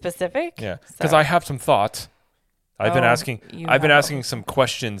Disney specific. Yeah, because I have some thoughts. I've been asking some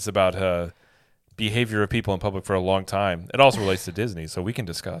questions about behavior of people in public for a long time. It also relates to Disney, so we can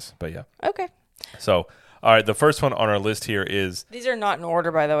discuss. But yeah. Okay. So, all right, the first one on our list here is. These are not in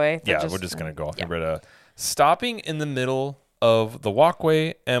order, by the way. We're just gonna go off the grid. Stopping in the middle of the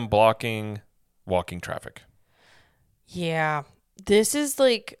walkway and blocking walking traffic. Yeah. This is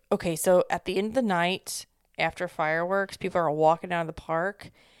like, okay, so at the end of the night, after fireworks, people are walking out of the park.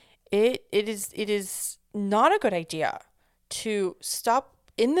 It is not a good idea to stop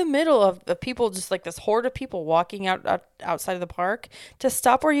in the middle of people, just like this horde of people walking outside of the park, to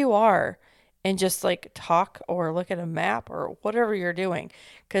stop where you are and just like talk or look at a map or whatever you're doing.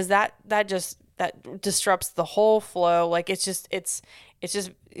 Because that disrupts the whole flow. Like it's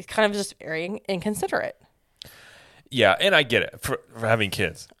kind of just very inconsiderate. Yeah, and I get it for having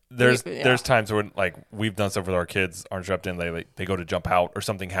kids. There's times when like we've done stuff with our kids, aren't strapped in, they go to jump out or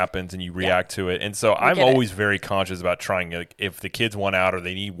something happens and you react to it. And so I'm always very conscious about trying, like, if the kids want out or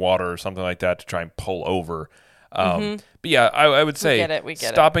they need water or something like that, to try and pull over. But yeah, I would say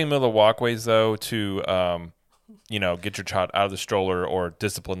stopping in the middle of walkways though to get your child out of the stroller or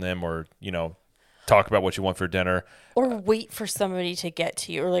discipline them or talk about what you want for dinner. Or wait for somebody to get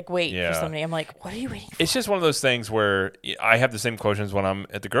to you, or like wait for somebody. I'm like, what are you waiting for? It's just one of those things where I have the same questions when I'm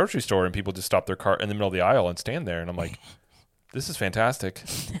at the grocery store and people just stop their cart in the middle of the aisle and stand there. And I'm like, this is fantastic.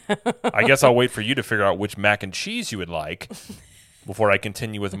 I guess I'll wait for you to figure out which mac and cheese you would like before I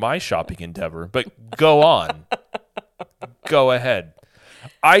continue with my shopping endeavor. But go on. Go ahead.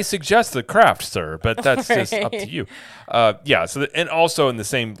 I suggest the craft, sir, but that's just up to you. And also in the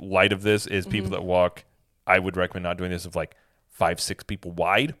same light of this is people that walk. I would recommend not doing this of like 5-6 people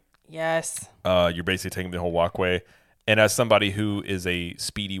wide. Yes. You're basically taking the whole walkway. And as somebody who is a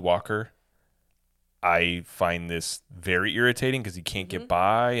speedy walker, I find this very irritating because you can't get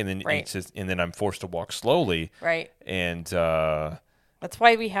by, and then it's just, and then I'm forced to walk slowly. Right. And That's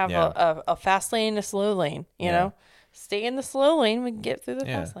why we have Yeah. a fast lane and a slow lane, you Yeah. know? Stay in the slow lane, we can get through the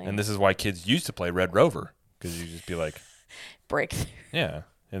Yeah. fast lane. And this is why kids used to play Red Rover, because you just be like, Breakthrough. yeah.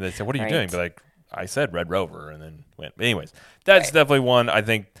 And they say, what are you Right. doing? Be like, I said Red Rover, and then went. But anyways, that's Right. definitely one I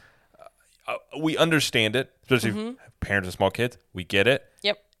think we understand it, especially Mm-hmm. parents of small kids. We get it.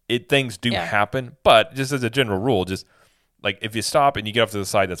 Yep. Things do Yeah. happen, but just as a general rule, just like if you stop and you get off to the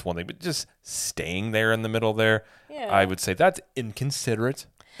side, that's one thing. But just staying there in the middle there, Yeah. I would say that's inconsiderate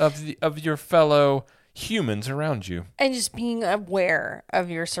of your fellow humans around you. And just being aware of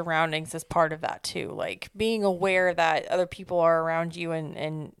your surroundings is part of that too. Like being aware that other people are around you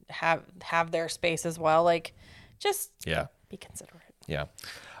and have their space as well. Like just Yeah. be considerate. Yeah.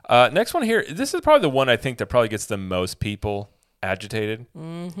 Next one here. This is probably the one I think that probably gets the most people agitated.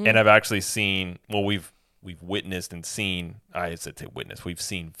 Mm-hmm. And I've actually seen, well, we've witnessed and seen, I said say witness, we've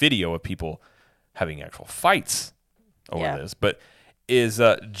seen video of people having actual fights over this, but is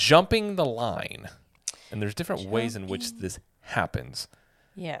jumping the line. And there's different ways in which this happens.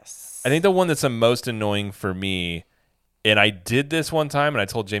 Yes. I think the one that's the most annoying for me, and I did this one time, and I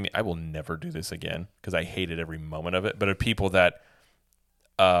told Jamie I will never do this again because I hated every moment of it, but are people that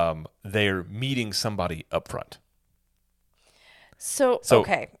they're meeting somebody up front. So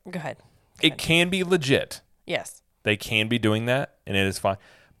okay, go ahead. It can be legit. Yes. They can be doing that, and it is fine.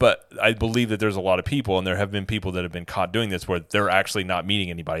 But I believe that there's a lot of people, and there have been people that have been caught doing this where they're actually not meeting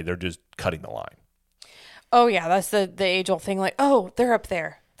anybody. They're just cutting the line. Oh yeah, that's the age-old thing. Like, oh, they're up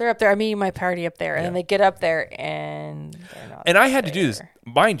there. They're up there. I'm meeting my party up there, and then they get up there and they're not. And I had to do this,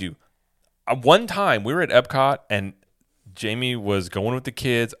 mind you. One time we were at Epcot, and Jamie was going with the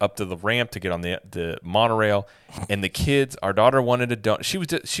kids up to the ramp to get on the monorail, and the kids, our daughter wanted a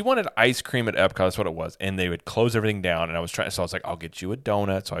donut. She wanted ice cream at Epcot. That's what it was, and they would close everything down. And I was like, I'll get you a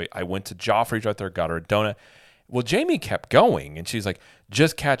donut. So I went to Joffrey's right there, got her a donut. Well, Jamie kept going, and she's like,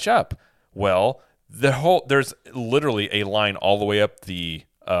 just catch up. Well, there's literally a line all the way up the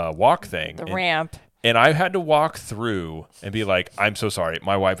walk thing, The ramp. and I had to walk through and be like, I'm so sorry,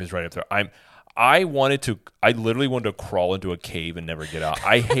 my wife is right up there. I literally wanted to crawl into a cave and never get out.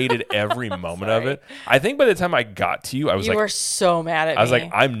 I hated every moment of it. I think by the time I got to you, I was You were so mad at me. I was like,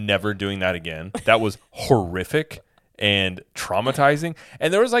 I'm never doing that again. That was horrific and traumatizing.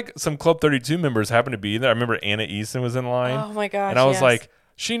 And there was like some Club 32 members happened to be there. I remember Anna Easton was in line. Oh my gosh. And I was yes. like,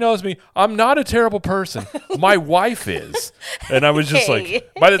 she knows me. I'm not a terrible person. My wife is. And I was just like,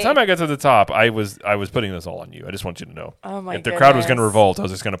 by the time I got to the top, I was putting this all on you. I just want you to know. Oh my If the crowd was going to goodness. revolt, I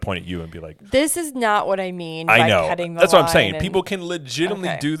was just going to point at you and be like, This is not what I mean. I by know. Cutting the That's what I'm saying. line and- People can legitimately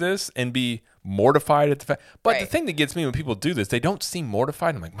Okay. do this and be mortified at the fact. But the Right. thing that gets me when people do this, they don't seem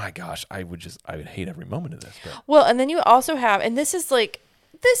mortified. I'm like, my gosh, I would hate every moment of this. But Well, and then you also have, and this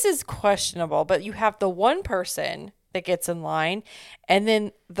is questionable, but you have the one person that gets in line, and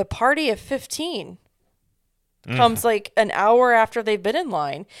then the party of 15 comes like an hour after they've been in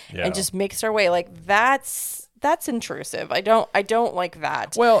line Yeah. and just makes their way. Like that's intrusive. I don't like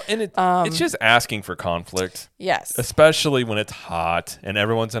that. well, and it's just asking for conflict. Yes. Especially when it's hot and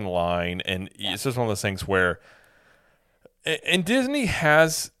everyone's in line, and it's just one of those things where, and Disney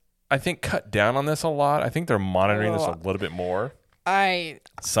has, I think, cut down on this a lot. I think they're monitoring this a little bit more I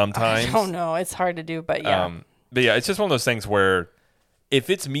sometimes. don't know. It's hard to do, but yeah. But yeah, it's just one of those things where if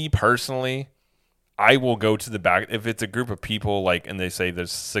it's me personally, I will go to the back. If it's a group of people, like, and they say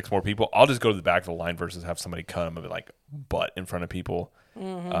there's 6 more people, I'll just go to the back of the line versus have somebody cut them and like butt in front of people.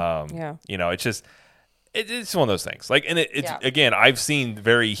 Yeah. You know, it's just, it's one of those things. Like, and it's Yeah. again, I've seen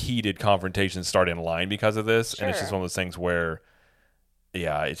very heated confrontations start in line because of this, and it's just Sure. one of those things where,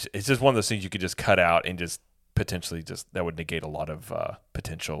 yeah, it's just one of those things you could just cut out and just potentially that would negate a lot of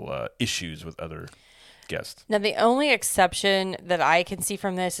potential issues with other guests. Now, the only exception that I can see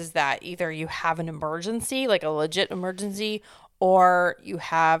from this is that either you have an emergency, like a legit emergency, or you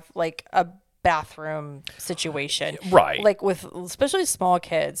have like a bathroom situation. Right. Like with especially small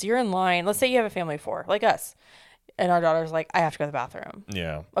kids, you're in line. Let's say you have a family of 4, like us, and our daughter's like, I have to go to the bathroom.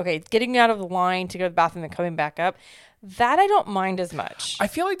 Yeah. Okay, getting out of the line to go to the bathroom and coming back up, that I don't mind as much. I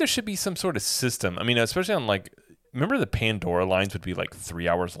feel like there should be some sort of system. I mean, especially on like, remember the Pandora lines would be like 3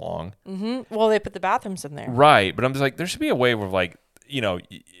 hours long? Well, they put the bathrooms in there. Right. But I'm just like, there should be a way where like, you know,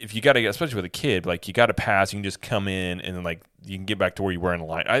 if you got to, especially with a kid, like you got to pass, you can just come in and then like you can get back to where you were in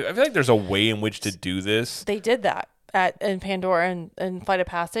line. I feel like there's a way in which to do this. They did that in Pandora and Flight of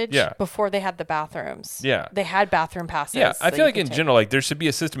Passage. Yeah. Before they had the bathrooms. Yeah. They had bathroom passes. Yeah, I that feel you like could in take. general, like there should be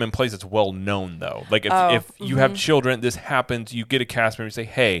a system in place that's well known, though. Like if you have children, this happens. You get a cast member, you say,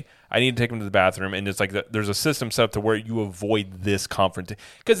 "Hey, I need to take them to the bathroom," and it's like there's a system set up to where you avoid this confrontation.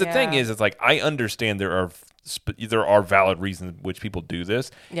 Because the thing Yeah. is, it's like I understand there are there are valid reasons which people do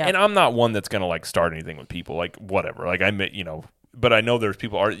this. Yeah. And I'm not one that's going to like start anything with people, like whatever. Like but I know there's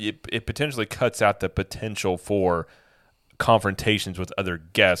people it potentially cuts out the potential for confrontations with other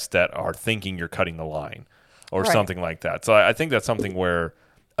guests that are thinking you're cutting the line or something like that. So I think that's something where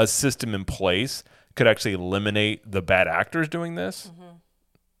a system in place could actually eliminate the bad actors doing this.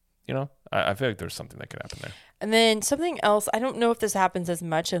 I feel like there's something that could happen there. And then something else, I don't know if this happens as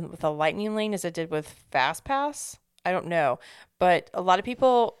much with a Lightning Lane as it did with FastPass. I don't know. But a lot of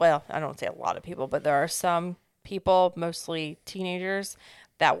people, well, I don't say a lot of people, but there are some people, mostly teenagers,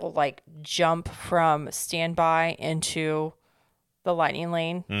 that will like jump from standby into the Lightning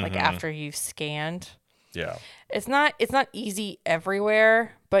Lane, like after you've scanned. Yeah. It's not easy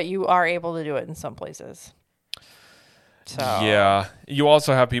everywhere, but you are able to do it in some places. So yeah, you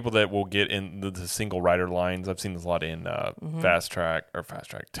also have people that will get in the single rider lines. I've seen this a lot in Test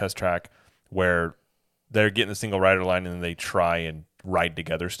Track, where they're getting the single rider line and then they try and ride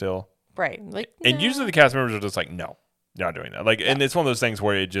together still. Right. And usually the cast members are just like, no, you're not doing that. Like, and it's one of those things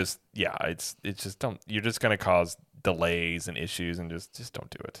where it's just don't. You're just going to cause delays and issues, and just don't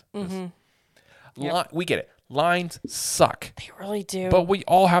do it. We get it. Lines suck. They really do. But we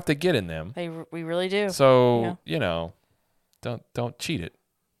all have to get in them. We really do. So don't cheat it.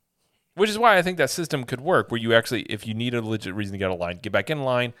 Which is why I think that system could work, where you actually, if you need a legit reason to get a line, get back in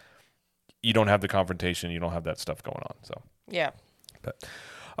line. You don't have the confrontation. You don't have that stuff going on. So yeah. But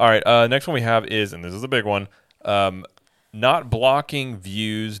all right. Next one we have is, and this is a big one, not blocking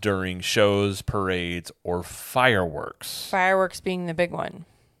views during shows, parades, or fireworks. Fireworks being the big one.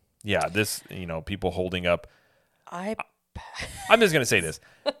 Yeah, this, people holding up. I'm just going to say this.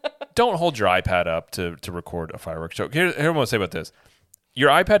 Don't hold your iPad up to record a fireworks show. Here's what I want to say about this. Your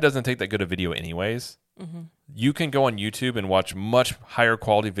iPad doesn't take that good a video anyways. Mm-hmm. You can go on YouTube and watch much higher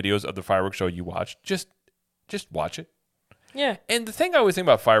quality videos of the fireworks show you watch. Just watch it. Yeah. And the thing I always think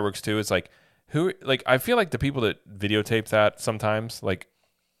about fireworks too is I feel like the people that videotape that sometimes, like,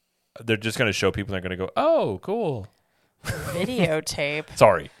 they're just going to show people and they're going to go, oh, cool. Videotape.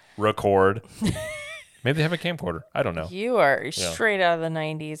 Sorry. Record. Maybe they have a camcorder. I don't know. You are straight out of the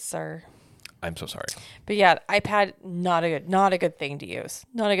 90s, sir. I'm so sorry. But yeah, iPad, not a good thing to use.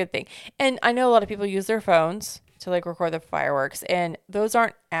 Not a good thing. And I know a lot of people use their phones to like record the fireworks, and those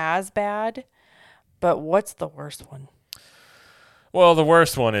aren't as bad. But what's the worst one? Well, the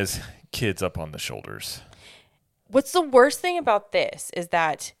worst one is kids up on the shoulders. What's the worst thing about this is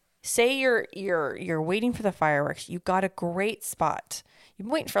that, say you're waiting for the fireworks, you got a great spot. You've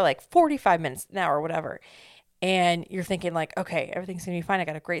been waiting for like 45 minutes, an hour, whatever. And you're thinking like, okay, everything's going to be fine. I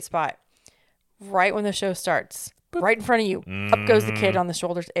got a great spot. Right when the show starts, right in front of you, up goes the kid on the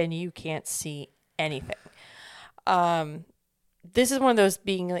shoulders and you can't see anything. This is one of those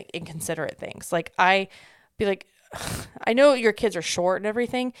being like inconsiderate things. Like I know your kids are short and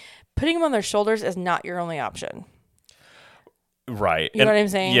everything. Putting them on their shoulders is not your only option. Right. You know what I'm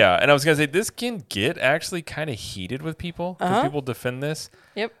saying? Yeah. And I was going to say, this can get actually kind of heated with people because people defend this.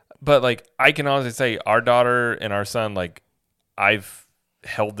 Yep. But like, I can honestly say our daughter and our son, like, I've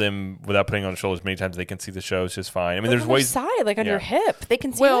held them without putting on shoulders many times. They can see the shows just fine. I mean, there's ways. Side, like on your hip, they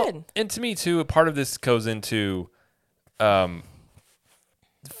can see it. And to me too, part of this goes into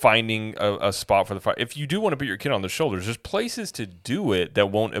finding a spot for the fire. If you do want to put your kid on the shoulders, there's places to do it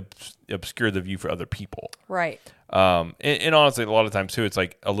that won't obscure the view for other people. Right. And honestly, a lot of times too, it's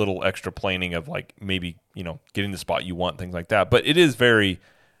like a little extra planning of like maybe, getting the spot you want, things like that. But it is very,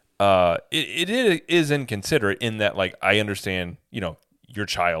 it is inconsiderate in that, like, I understand, your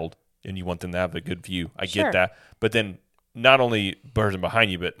child and you want them to have a good view. I get that. But then not only person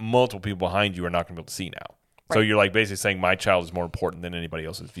behind you, but multiple people behind you are not going to be able to see now. Right. So you're like basically saying my child is more important than anybody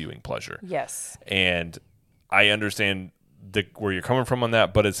else's viewing pleasure. Yes. And I understand where you're coming from on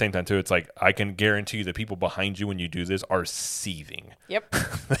that, but at the same time too, it's like I can guarantee you the people behind you when you do this are seething. Yep.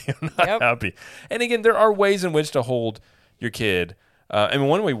 They're not happy. And again, there are ways in which to hold your kid. And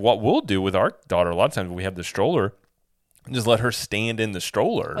one way, what we'll do with our daughter, a lot of times when we have the stroller, just let her stand in the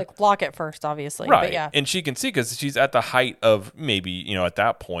stroller. Like lock it first, obviously. Right. But yeah. And she can see because she's at the height of maybe, at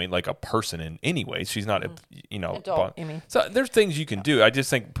that point, like a person in any way. She's not, adult, you mean. So there's things you can do. I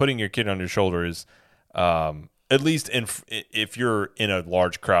just think putting your kid on your shoulder is, at least if you're in a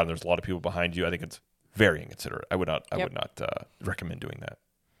large crowd and there's a lot of people behind you, I think it's very inconsiderate. I would not recommend doing that.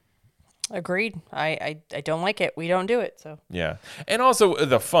 Agreed. I don't like it. We don't do it. So yeah. And also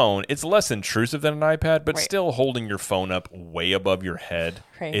the phone, it's less intrusive than an iPad, but still holding your phone up way above your head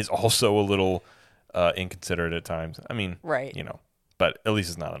is also a little inconsiderate at times. I mean, but at least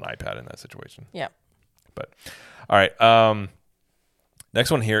it's not an iPad in that situation. Yeah. But all right. Next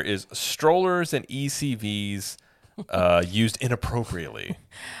one here is strollers and ECVs used inappropriately.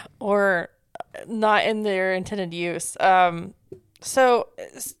 Or not in their intended use. So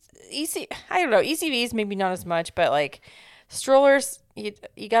I don't know, ECVs maybe not as much, but like strollers, you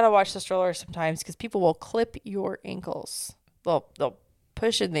got to watch the strollers sometimes because people will clip your ankles. They'll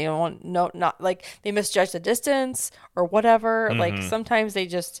push and they don't want not like they misjudge the distance or whatever. Mm-hmm. Like sometimes they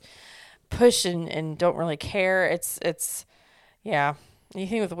just push and don't really care. It's yeah.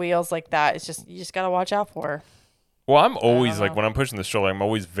 Anything with wheels like that, you just got to watch out for. Well, I'm always like when I'm pushing the stroller, I'm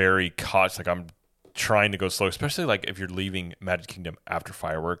always very cautious. Like I'm trying to go slow, especially like if you're leaving Magic Kingdom after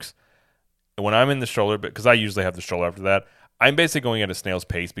fireworks. When I'm in the stroller, because I usually have the stroller after that, I'm basically going at a snail's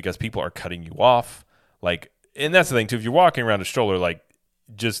pace because people are cutting you off. Like, and that's the thing too. If you're walking around a stroller, like,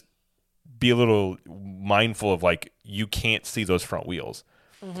 just be a little mindful of like you can't see those front wheels.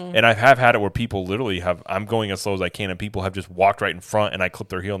 Mm-hmm. And I have had it where people literally I'm going as slow as I can, and people have just walked right in front, and I clip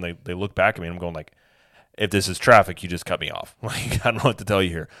their heel, and they look back at me, and I'm going like, if this is traffic, you just cut me off. Like, I don't know what to tell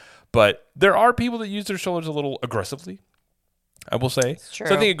you here. But there are people that use their shoulders a little aggressively, I will say. So I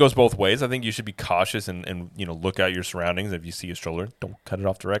think it goes both ways. I think you should be cautious and look at your surroundings. If you see a stroller, don't cut it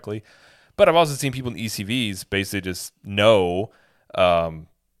off directly. But I've also seen people in ECVs basically just know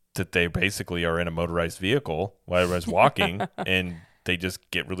that they basically are in a motorized vehicle while everybody's walking, and they just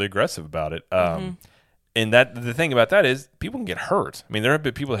get really aggressive about it. And the thing about that is people can get hurt. I mean, there have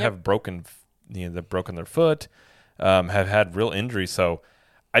been people that have broken their foot, have had real injuries. So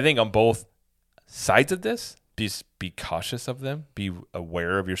I think on both sides of this, be cautious of them, be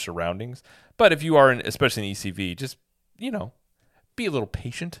aware of your surroundings. But if you are especially in ECV, just, be a little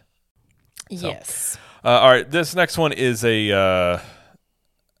patient. Yes. All right. This next one is it's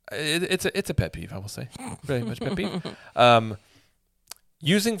a pet peeve, I will say. Very much pet peeve.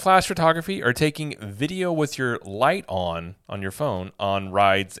 Using flash photography or taking video with your light on your phone on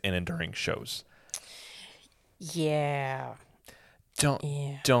rides and during shows. Yeah. Don't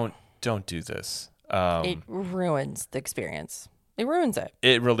do this. It ruins the experience. It ruins it.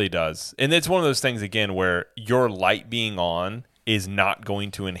 It really does. And it's one of those things, again, where your light being on is not going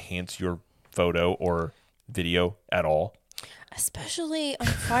to enhance your photo or video at all. Especially on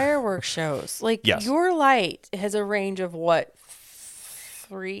fireworks shows. Like, yes. Your light has a range of what?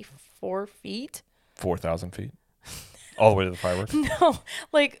 3-4 feet? 4,000 feet. All the way to the fireworks? No.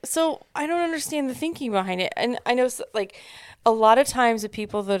 So I don't understand the thinking behind it. And I know, a lot of times the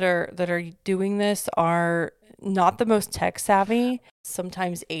people that are doing this are not the most tech savvy.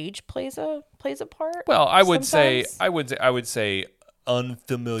 Sometimes age plays a part. Well, I would say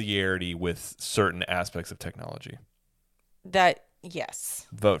unfamiliarity with certain aspects of technology. That, yes.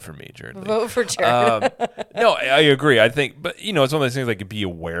 Vote for me, Jared Lee. Vote for Jared. No, I agree. I think, but it's one of those things like be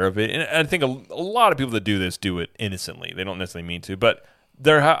aware of it. And I think a lot of people that do this do it innocently. They don't necessarily mean to. But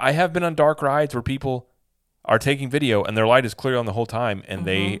I have been on dark rides where people are taking video and their light is clear on the whole time, and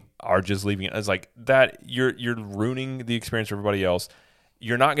they are just leaving it. It's like that. You're ruining the experience for everybody else.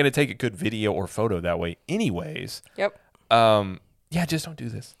 You're not going to take a good video or photo that way, anyways. Yep. Yeah, just don't do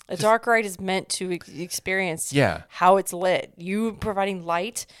this. A dark ride is meant to experience how it's lit. You providing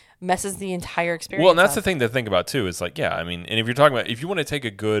light messes the entire experience. Well, and that's the thing to think about too. Is like, and if you're talking about, if you want to take a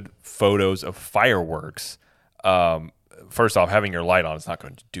good photos of fireworks, first off, having your light on is not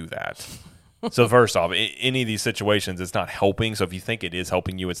going to do that. So first off, any of these situations, it's not helping. So if you think it is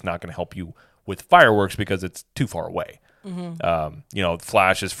helping you, it's not going to help you with fireworks because it's too far away. Mm-hmm.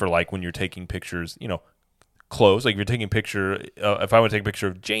 Flash is for like when you're taking pictures, close. Like if you're taking a picture, if I want to take a picture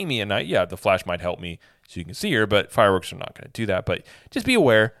of Jamie at night, the flash might help me so you can see her, but fireworks are not going to do that. But just be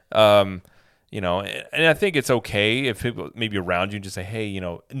aware, and I think it's okay if people maybe around you just say, hey,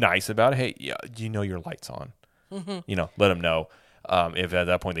 nice about it. Hey, your light's on, let them know. If at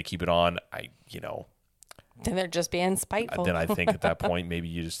that point they keep it on, then they're just being spiteful. Then I think at that point maybe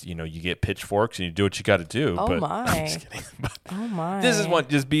you just you get pitchforks and you do what you got to do. Oh but, my! I'm just kidding. But oh my! This is one.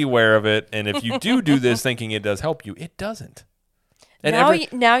 Just be aware of it, and if you do this thinking it does help you, it doesn't. And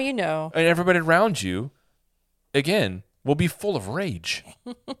now you know. And everybody around you, again, will be full of rage.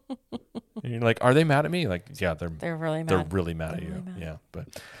 And you're like, are they mad at me? Like, yeah, they're really mad. They're really mad at you. Yeah, but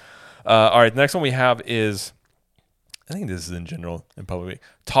all right. The next one we have is, I think this is in general in public,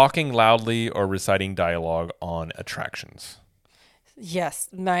 talking loudly or reciting dialogue on attractions. Yes,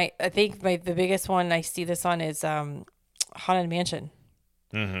 I think the biggest one I see this on is Haunted Mansion.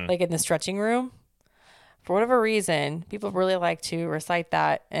 Mm-hmm. Like in the stretching room. For whatever reason, people really like to recite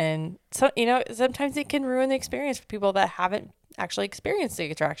that, and so sometimes it can ruin the experience for people that haven't actually experienced the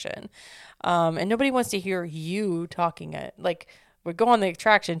attraction. And nobody wants to hear you talking it. Like, would go on the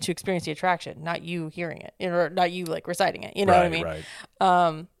attraction to experience the attraction, not you hearing it or not you like reciting it. You know what I mean?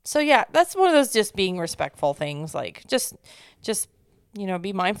 Right. So yeah, that's one of those just being respectful things. Like just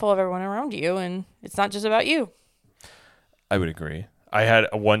be mindful of everyone around you, and it's not just about you. I would agree. I had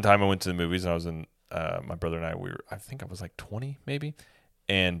one time I went to the movies and I was in, my brother and I think I was like 20 maybe.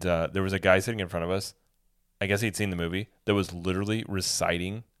 And there was a guy sitting in front of us. I guess he'd seen the movie that was literally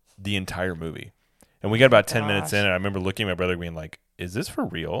reciting the entire movie. And we got about 10 minutes in, and I remember looking at my brother being like, is this for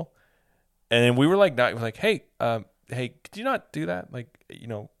real? And then we were like, hey, could you not do that? Like,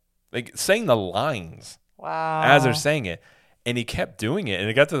 like saying the lines as they're saying it. And he kept doing it. And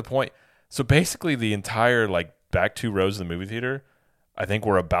it got to the point. So basically the entire like back 2 rows of the movie theater, I think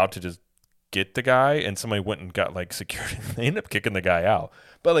we're about to just get the guy, and somebody went and got like security. They ended up kicking the guy out.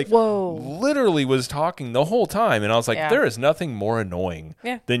 But like literally was talking the whole time. And I was like, there is nothing more annoying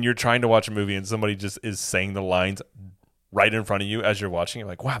than you're trying to watch a movie and somebody just is saying the lines right in front of you as you're watching. You're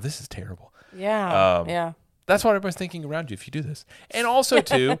like, wow, this is terrible. Yeah. That's what everybody's thinking around you if you do this. And also,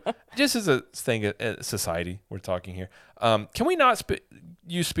 too, just as a thing, society, we're talking here, can we not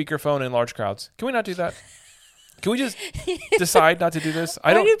use speakerphone in large crowds? Can we not do that? Can we just decide not to do this?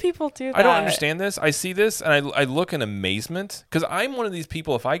 Why do people do that? I don't understand this. I see this, and I look in amazement, because I'm one of these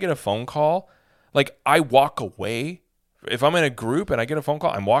people, if I get a phone call, like, I walk away. If I'm in a group and I get a phone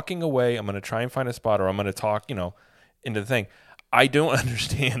call, I'm walking away. I'm going to try and find a spot, or I'm going to talk, into the thing. I don't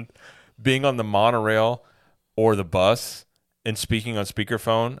understand being on the monorail or the bus and speaking on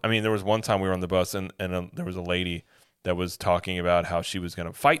speakerphone. I mean, there was one time we were on the bus and there was a lady that was talking about how she was going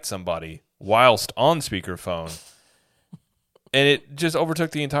to fight somebody whilst on speakerphone. And it just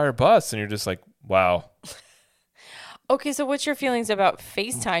overtook the entire bus. And you're just like, wow. Okay, so what's your feelings about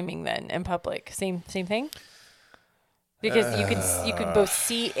FaceTiming then in public? Same thing? Because you can both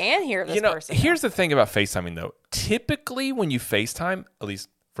see and hear this person. Here's the thing about FaceTiming, though. Typically, when you FaceTime, at least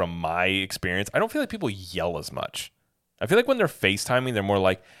from my experience, I don't feel like people yell as much. I feel like when they're FaceTiming, they're more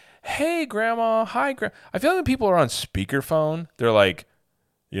like, hey, grandma, hi, grandma. I feel like when people are on speakerphone, they're like,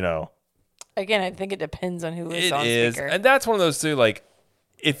 Again, I think it depends on who is on speaker. And that's one of those two, like,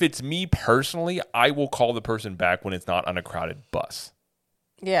 if it's me personally, I will call the person back when it's not on a crowded bus.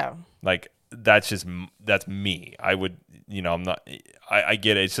 Yeah. Like, that's me. I would, I'm not, I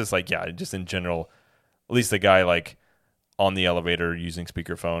get it. It's just like, just in general, at least the guy, like, on the elevator using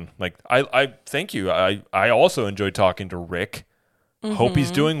speakerphone. Like, I thank you. I also enjoyed talking to Rick. Mm-hmm. Hope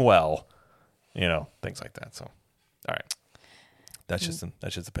he's doing well. Things like that. So, all right. That's just a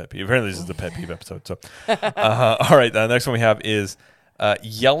pet peeve. Apparently, this is the pet peeve episode. So, all right. The next one we have is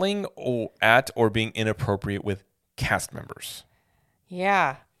yelling at or being inappropriate with cast members.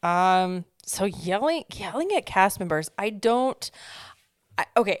 Yeah. So yelling at cast members, I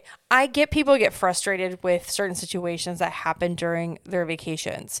get people get frustrated with certain situations that happen during their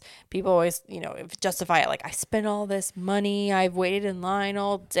vacations. People always, justify it like, I spent all this money, I've waited in line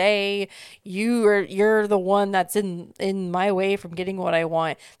all day. You're the one that's in my way from getting what I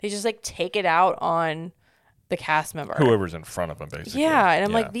want. They just like take it out on the cast member. Whoever's in front of them, basically. Yeah, and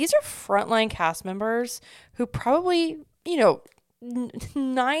I'm like, these are frontline cast members who probably,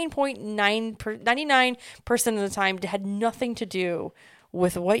 99% of the time had nothing to do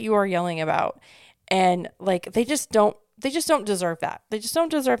with what you are yelling about. And like, they just don't deserve that. They just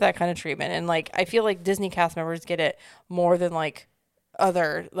don't deserve that kind of treatment. And like, I feel like Disney cast members get it more than like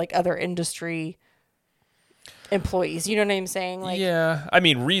other industry employees. You know what I'm saying? Like, yeah. I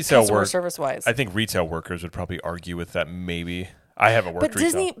mean, retail work, service wise, I think retail workers would probably argue with that. Maybe I haven't worked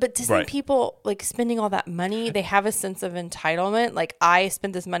retail. But Disney people, like, spending all that money, they have a sense of entitlement. Like, I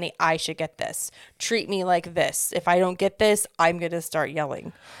spent this money, I should get this. Treat me like this. If I don't get this, I'm going to start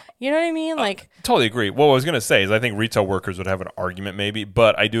yelling. You know what I mean? Like, totally agree. What I was going to say is I think retail workers would have an argument maybe,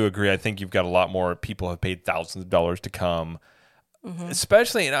 but I do agree. I think you've got a lot more people have paid thousands of dollars to come,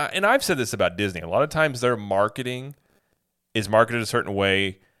 especially, and I've said this about Disney. A lot of times their marketing is marketed a certain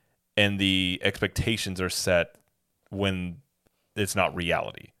way and the expectations are set when it's not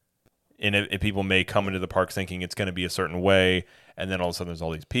reality. And if people may come into the parks thinking it's going to be a certain way, and then all of a sudden there's all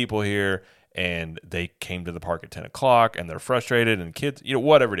these people here, and they came to the park at 10 o'clock, and they're frustrated, and kids,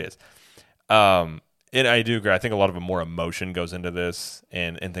 whatever it is. And I do agree. I think a lot of more emotion goes into this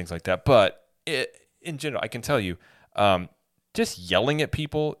and things like that. But in general, I can tell you, just yelling at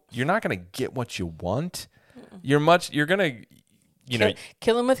people, you're not going to get what you want. You're going to,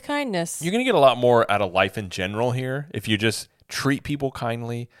 kill them with kindness. You're going to get a lot more out of life in general here if you just treat people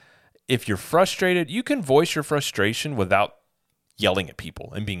kindly. If you're frustrated, you can voice your frustration without yelling at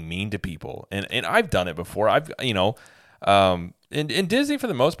people and being mean to people. And I've done it before. in Disney, for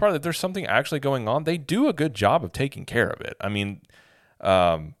the most part, if there's something actually going on, they do a good job of taking care of it. I mean,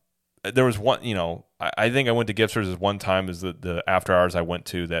 there was one, I think I went to gift stores one time, is the after hours I went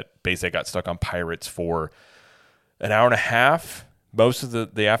to, that basically I got stuck on Pirates for an hour and a half, most of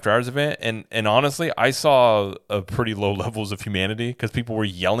the after hours event. And honestly, I saw a pretty low levels of humanity because people were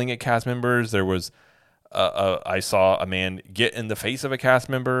yelling at cast members. There was, I saw a man get in the face of a cast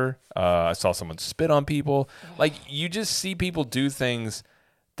member. I saw someone spit on people. Like, you just see people do things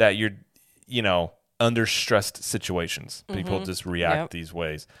that you're, under stressed situations. People just react these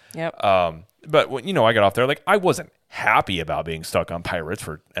ways. Yep. But when, I got off there, like, I wasn't happy about being stuck on Pirates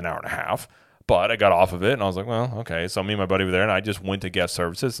for an hour and a half, but I got off of it and I was like, well, okay. So me and my buddy were there and I just went to guest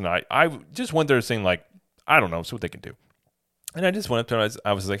services and I just went there saying, like, I don't know, see what they can do. And I just went up to them.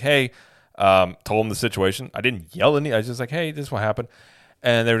 I was like, hey, told them the situation. I didn't yell any. I was just like, hey, this is what happened.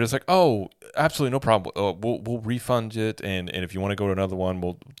 And they were just like, oh, absolutely no problem. We'll refund it. And if you want to go to another one,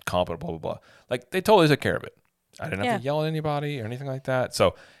 we'll comp it, blah, blah, blah. Like, they totally took care of it. I didn't have to yell at anybody or anything like that.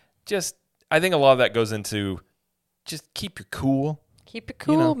 So I think a lot of that goes into just keep your cool. Keep it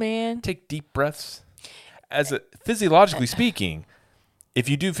cool, man. Take deep breaths. Physiologically speaking, if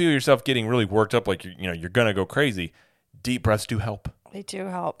you do feel yourself getting really worked up, like you're gonna go crazy, deep breaths do help. They do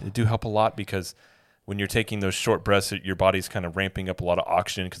help. They do help a lot because when you're taking those short breaths, your body's kind of ramping up a lot of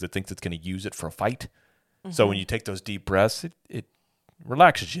oxygen because it thinks it's going to use it for a fight. Mm-hmm. So when you take those deep breaths, it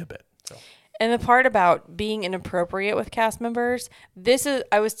relaxes you a bit. So. And the part about being inappropriate with cast members,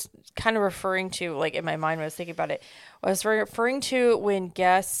 I was kind of referring to, like, in my mind when I was thinking about it, I was referring to when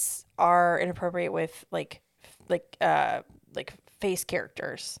guests are inappropriate with like face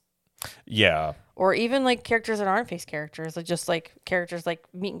characters. Yeah. Or even like characters that aren't face characters, like just like characters like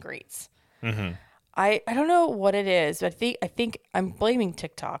meet and greets. Mm-hmm. I don't know what it is, but I think I'm blaming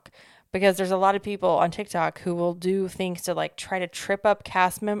TikTok because there's a lot of people on TikTok who will do things to like try to trip up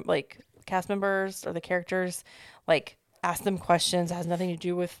cast members or the characters, like ask them questions that has nothing to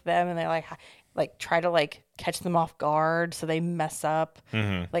do with them, and they like try to like catch them off guard so they mess up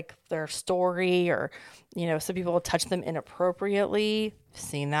like their story, or some people will touch them inappropriately.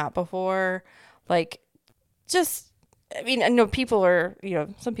 Seen that before. Like, just, I mean, I know people are,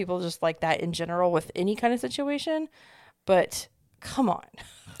 some people just like that in general with any kind of situation, but come on.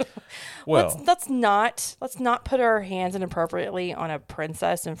 Well, let's not put our hands inappropriately on a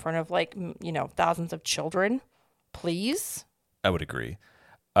princess in front of like, thousands of children, please. I would agree.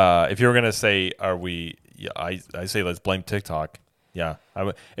 If you're going to say, I say, let's blame TikTok. Yeah.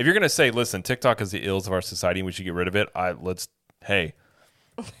 If you're going to say, listen, TikTok is the ills of our society and we should get rid of it. Let's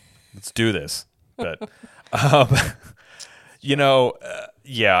do this. But,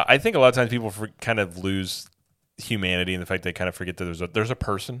 yeah, I think a lot of times people kind of lose humanity and the fact they kind of forget that there's a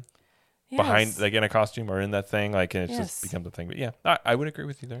person behind, like, in a costume or in that thing, like, and it just becomes a thing. But yeah, I would agree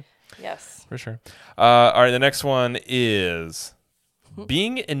with you there. Yes, for sure. All right, the next one is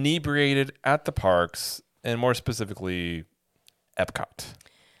being inebriated at the parks, and more specifically, Epcot.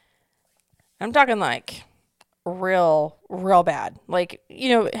 I'm talking like real bad. Like,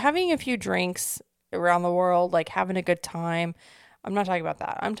 having a few drinks around the world, like having a good time. I'm not talking about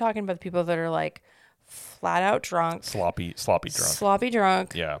that. I'm talking about the people that are like flat out drunk. Sloppy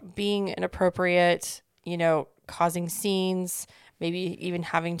drunk. Yeah. Being inappropriate, causing scenes, maybe even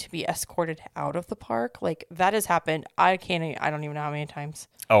having to be escorted out of the park. Like, that has happened. I don't even know how many times.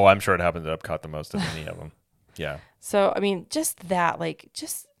 Oh, I'm sure it happened at Epcot the most of any of them. Yeah. So, I mean, just that, like,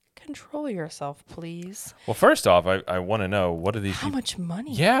 just control yourself, please. Well, first off, I want to know, what are these How much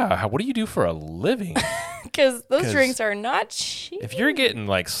money? Yeah. What do you do for a living? Because those drinks are not cheap. If you're getting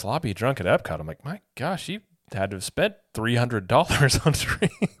like sloppy drunk at Epcot, I'm like, my gosh, you had to have spent $300 on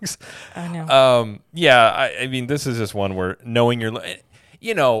drinks. I know. Yeah. I mean, this is just one where knowing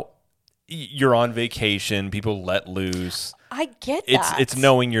you're on vacation, people let loose. I get that. It's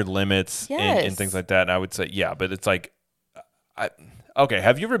knowing your limits yes. and things like that. And I would say, yeah, but it's like, okay,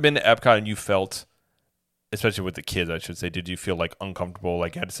 have you ever been to Epcot and you felt, especially with the kids, I should say, did you feel like uncomfortable,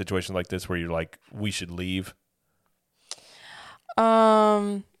 like had a situation like this where you're like, we should leave?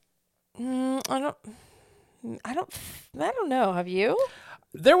 I don't know. Have you?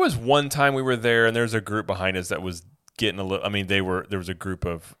 There was one time we were there and there was a group behind us that was getting a little, I mean, there was a group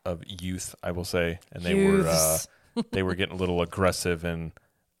of youth, I will say, and they were getting a little aggressive, and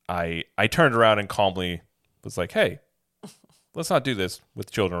I turned around and calmly was like, hey, let's not do this with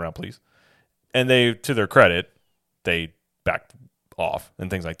children around, please. And they, to their credit, they backed off and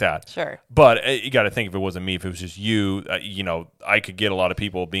things like that. Sure. But you got to think, if it wasn't me, if it was just you, I could get a lot of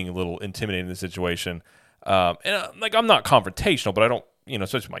people being a little intimidated in the situation. And like, I'm not confrontational, but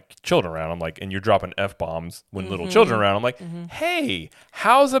especially my children around, I'm like, and you're dropping F-bombs when little children around, I'm like, hey,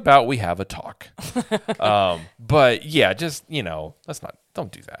 how's about we have a talk? But yeah, just,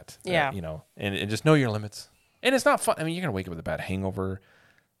 don't do that. Yeah. And just know your limits. And it's not fun. I mean, you're going to wake up with a bad hangover.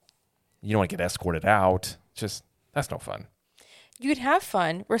 You don't want to get escorted out. Just, that's no fun. You can have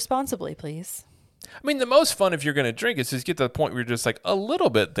fun responsibly, please. I mean, the most fun if you're going to drink is just get to the point where you're just like a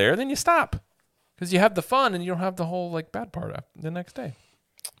little bit there, then you stop. Because you have the fun and you don't have the whole like bad part the next day.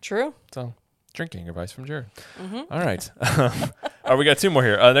 True. So, drinking advice from Jared. All right. All right, we got two more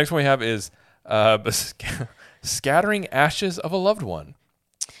here. Next one we have is scattering ashes of a loved one.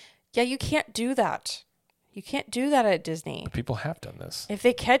 Yeah, you can't do that. You can't do that at Disney. But people have done this. If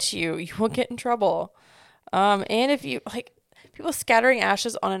they catch you, you will get in trouble. And if you like people scattering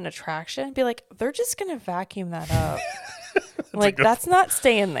ashes on an attraction, be like, they're just gonna vacuum that up. Like that's not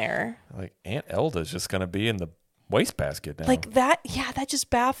staying there. Like Aunt Elda's just gonna be in the wastebasket now. Like that, yeah, that just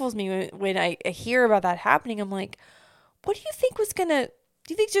baffles me when I hear about that happening. I'm like, what do you think was gonna?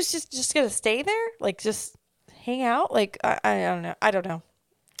 Do you think just gonna stay there? Like just hang out? Like I don't know.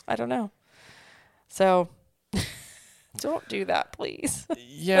 I don't know. So. Don't do that, please.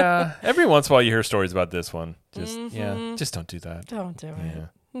 Yeah. Every once in a while you hear stories about this one. Just just don't do that. Don't do it. Yeah.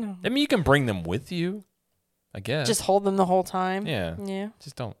 No. I mean, you can bring them with you, I guess. Just hold them the whole time. Yeah. Yeah.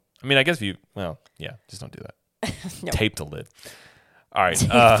 Just don't. I mean, I guess just don't do that. No. Tape the lid. All right. Tape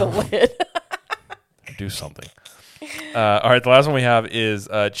the lid. Do something. All right. The last one we have is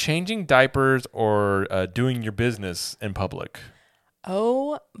changing diapers or doing your business in public.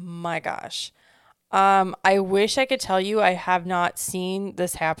 Oh my gosh. I wish I could tell you I have not seen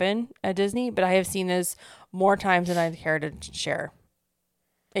this happen at Disney, but I have seen this more times than I care to share.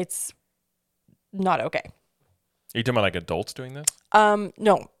 It's not okay. Are you talking about like adults doing this?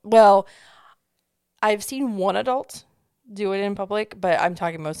 No. Well, I've seen one adult do it in public, but I'm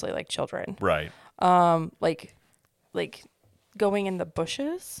talking mostly like children. Right. Like going in the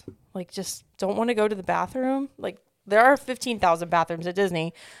bushes, like just don't want to go to the bathroom. Like there are 15,000 bathrooms at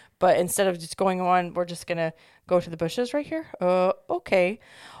Disney, but instead of just going on, we're just going to go to the bushes right here. Okay.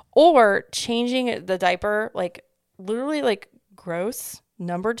 Or changing the diaper, like literally like gross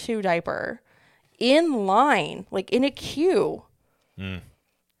number 2 diaper in line, like in a queue.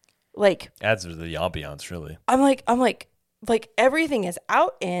 Like adds to the ambiance, really. I'm like everything is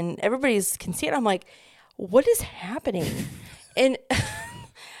out and everybody's can see it. I'm like, what is happening? And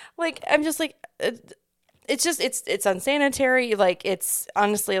like, I'm just like, it's unsanitary. Like it's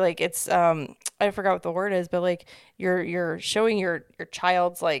honestly like it's, I forgot what the word is, but like you're showing your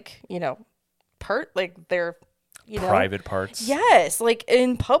child's like, like their, private parts. Yes. Like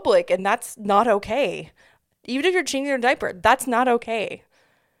in public. And that's not okay. Even if you're changing their diaper, that's not okay.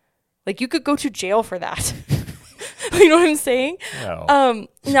 Like you could go to jail for that. You know what I'm saying? No.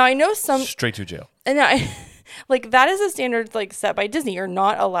 Now I know some straight to jail. And I like that is a standard like set by Disney. You're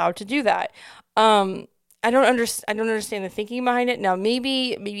not allowed to do that. I don't understand the thinking behind it. Now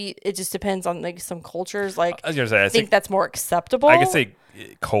maybe it just depends on like some cultures. Like I was gonna say, I think that's more acceptable. I could say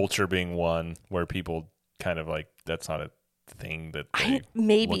culture being one where people kind of like that's not a thing that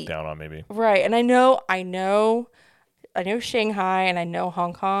they look down on. Maybe right. And I know Shanghai and I know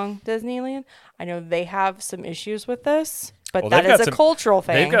Hong Kong Disneyland. I know they have some issues with this, but that is a cultural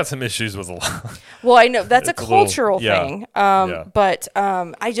thing. They've got some issues with a lot. Well, I know that's a cultural thing. But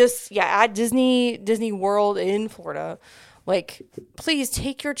I just at Disney World in Florida, like please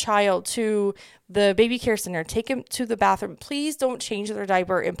take your child to the baby care center, take him to the bathroom. Please don't change their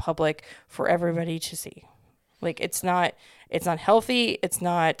diaper in public for everybody to see. Like it's not healthy, it's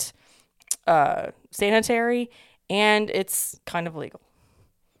not sanitary. And it's kind of illegal.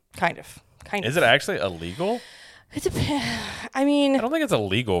 Kind of. Is it actually illegal? It depends. I mean, I don't think it's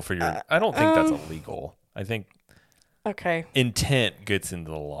illegal for your. I don't think that's illegal. I think. Okay. Intent gets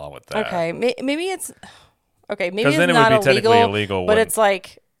into the law with that. Okay. Maybe it's. Okay. Maybe it's then it not would be illegal, technically illegal. But it's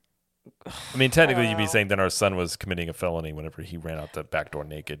like. I mean, technically, you'd be saying that our son was committing a felony whenever he ran out the back door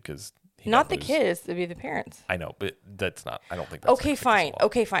naked because. Not the kids. It'd be the parents. I know, but that's not. I don't think that's. Okay. Fine.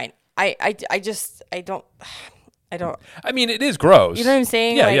 Okay. Fine. I don't. I mean, it is gross. You know what I'm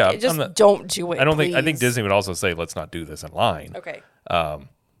saying? Yeah, like, yeah. Just don't do it. I don't please. think. I think Disney would also say, "Let's not do this in line." Okay. I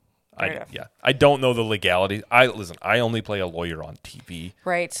don't know the legalities. I only play a lawyer on TV.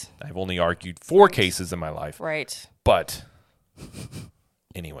 Right. I've only argued 4 cases in my life. Right. But,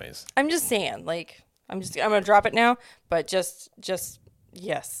 anyways, I'm just saying. Like, I'm gonna drop it now. But just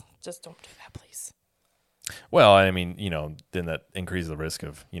yes, just don't do that, please. Well, I mean, then that increases the risk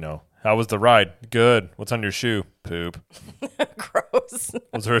of, how was the ride? Good. What's on your shoe? Poop. Gross.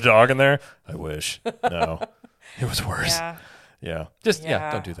 Was there a dog in there? I wish. No. It was worse. Yeah. Just,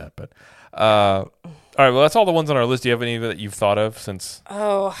 Yeah. don't do that. But, all right. Well, that's all the ones on our list. Do you have any that you've thought of since?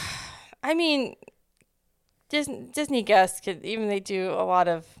 Oh, I mean, Disney guests even they do a lot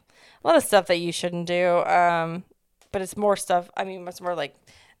of stuff that you shouldn't do. But it's more stuff. I mean, it's more like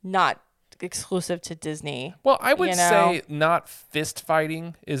not exclusive to Disney. Well, I would say not fist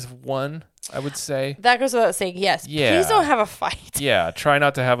fighting is one. I would say that goes without saying. Yes. Yeah. Please don't have a fight. Yeah. Try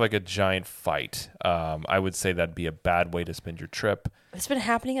not to have like a giant fight. I would say that'd be a bad way to spend your trip. It's been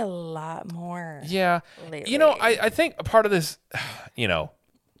happening a lot more. Yeah. Lately. You know, I think a part of this, you know,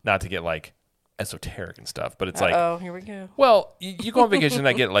 not to get like esoteric and stuff, but it's like, oh, here we go. well, you go on vacation and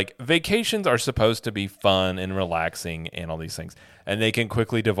I get like vacations are supposed to be fun and relaxing and all these things. And they can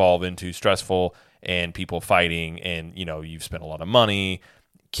quickly devolve into stressful and people fighting and, you know, you've spent a lot of money,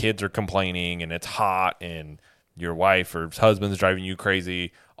 kids are complaining and it's hot and your wife or husband's driving you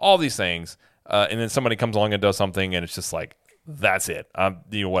crazy, all these things. And then somebody comes along and does something and it's just like, that's it.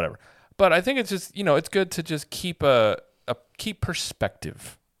 You know, whatever. But I think it's just, you know, it's good to just keep keep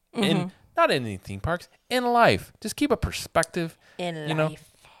perspective in not in any theme parks, in life. Just keep a perspective. In you life. know,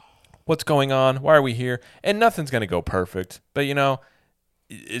 what's going on? Why are we here? And nothing's going to go perfect. But, you know,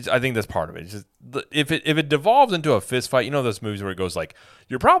 I think that's part of it. It's just, if it devolves into a fist fight, you know those movies where it goes like,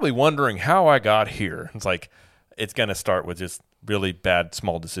 you're probably wondering how I got here. It's like, it's going to start with just really bad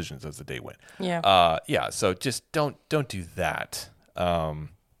small decisions as the day went. Yeah. Yeah. So just don't do that.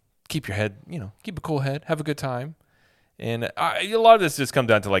 Keep your head, you know, keep a cool head, have a good time. And a lot of this just comes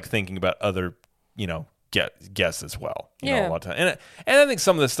down to like thinking about other, you know, guests as well. You know, a lot of time. And I think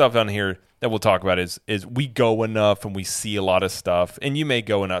some of the stuff on here that we'll talk about is we go enough and we see a lot of stuff. And you may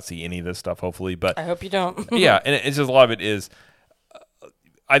go and not see any of this stuff, hopefully. But I hope you don't. yeah, and it's just a lot of it is.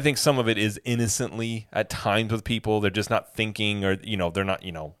 I think some of it is innocently at times with people. They're just not thinking, or you know, they're not,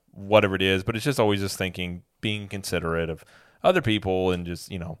 you know, whatever it is. But it's just always just thinking, being considerate of other people, and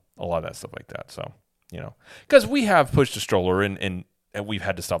just, you know, a lot of that stuff like that. So. You know, because we have pushed a stroller and we've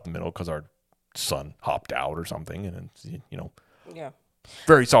had to stop in the middle because our son hopped out or something. And, you know, yeah,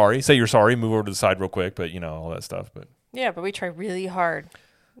 very sorry. Say you're sorry. Move over to the side real quick. But, you know, all that stuff. But yeah, but we try really hard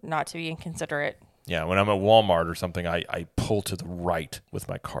not to be inconsiderate. Yeah. When I'm at Walmart or something, I pull to the right with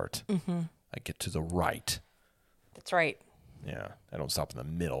my cart. Mm-hmm. I get to the right. That's right. Yeah. I don't stop in the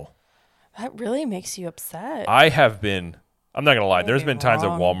middle. That really makes you upset. I'm not going to lie. There's been times at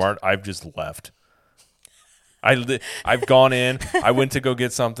Walmart I've just left. I've gone in, I went to go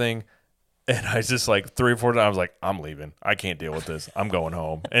get something, and I just like 3 or 4 times, I was like, I'm leaving. I can't deal with this. I'm going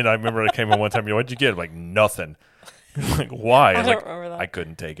home. And I remember I came in one time, what'd you get? I'm like, nothing. Like, why? I was like, I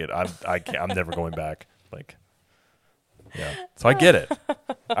couldn't take it. I'm never going back. Like, yeah. So I get it.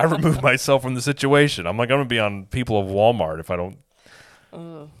 I removed myself from the situation. I'm like, I'm going to be on People of Walmart if I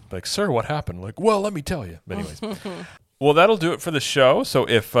don't. Like, sir, what happened? Like, well, let me tell you. But anyways. Well, that'll do it for the show. So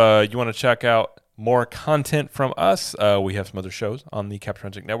if you want to check out more content from us, we have some other shows on the Capture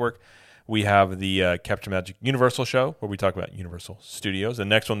Magic Network. We have the Capture Magic Universal show where we talk about Universal Studios. The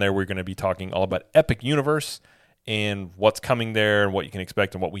next one there, we're going to be talking all about Epic Universe and what's coming there and what you can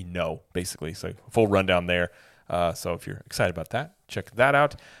expect and what we know, basically. So full rundown there. So if you're excited about that, check that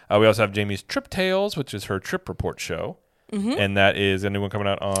out. We also have Jamie's Trip Tales, which is her trip report show. Mm-hmm. And that is anyone coming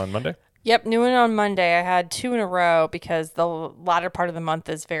out on Monday? Yep, new one on Monday. I had 2 in a row because the latter part of the month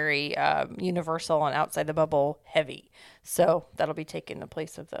is very Universal and Outside the Bubble heavy. So that'll be taking the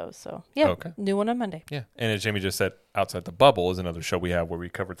place of those. So, yeah, okay. New one on Monday. Yeah, and as Jamie just said, Outside the Bubble is another show we have where we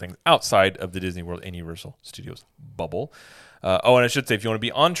cover things outside of the Disney World and Universal Studios bubble. And I should say, if you want to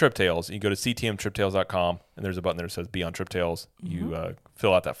be on Trip Tales, you go to ctmtriptales.com, and there's a button there that says Be on Trip Tales. Mm-hmm. You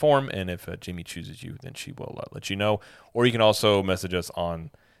fill out that form, and if Jamie chooses you, then she will let you know. Or you can also message us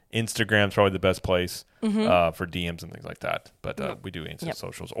on Instagram's probably the best place for DMs and things like that. But we do answer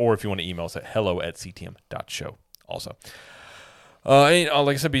socials. Or if you want to email us at hello@ctm.show also. Like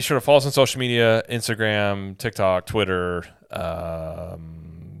I said, be sure to follow us on social media, Instagram, TikTok, Twitter.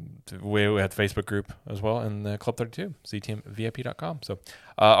 We have the Facebook group as well, and the Club 32, ctmvip.com. So,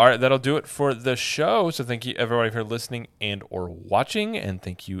 all right, that'll do it for the show. So thank you, everybody, for listening and or watching. And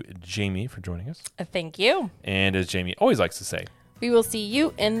thank you, Jamie, for joining us. Thank you. And as Jamie always likes to say, we will see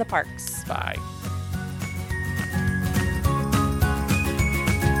you in the parks. Bye.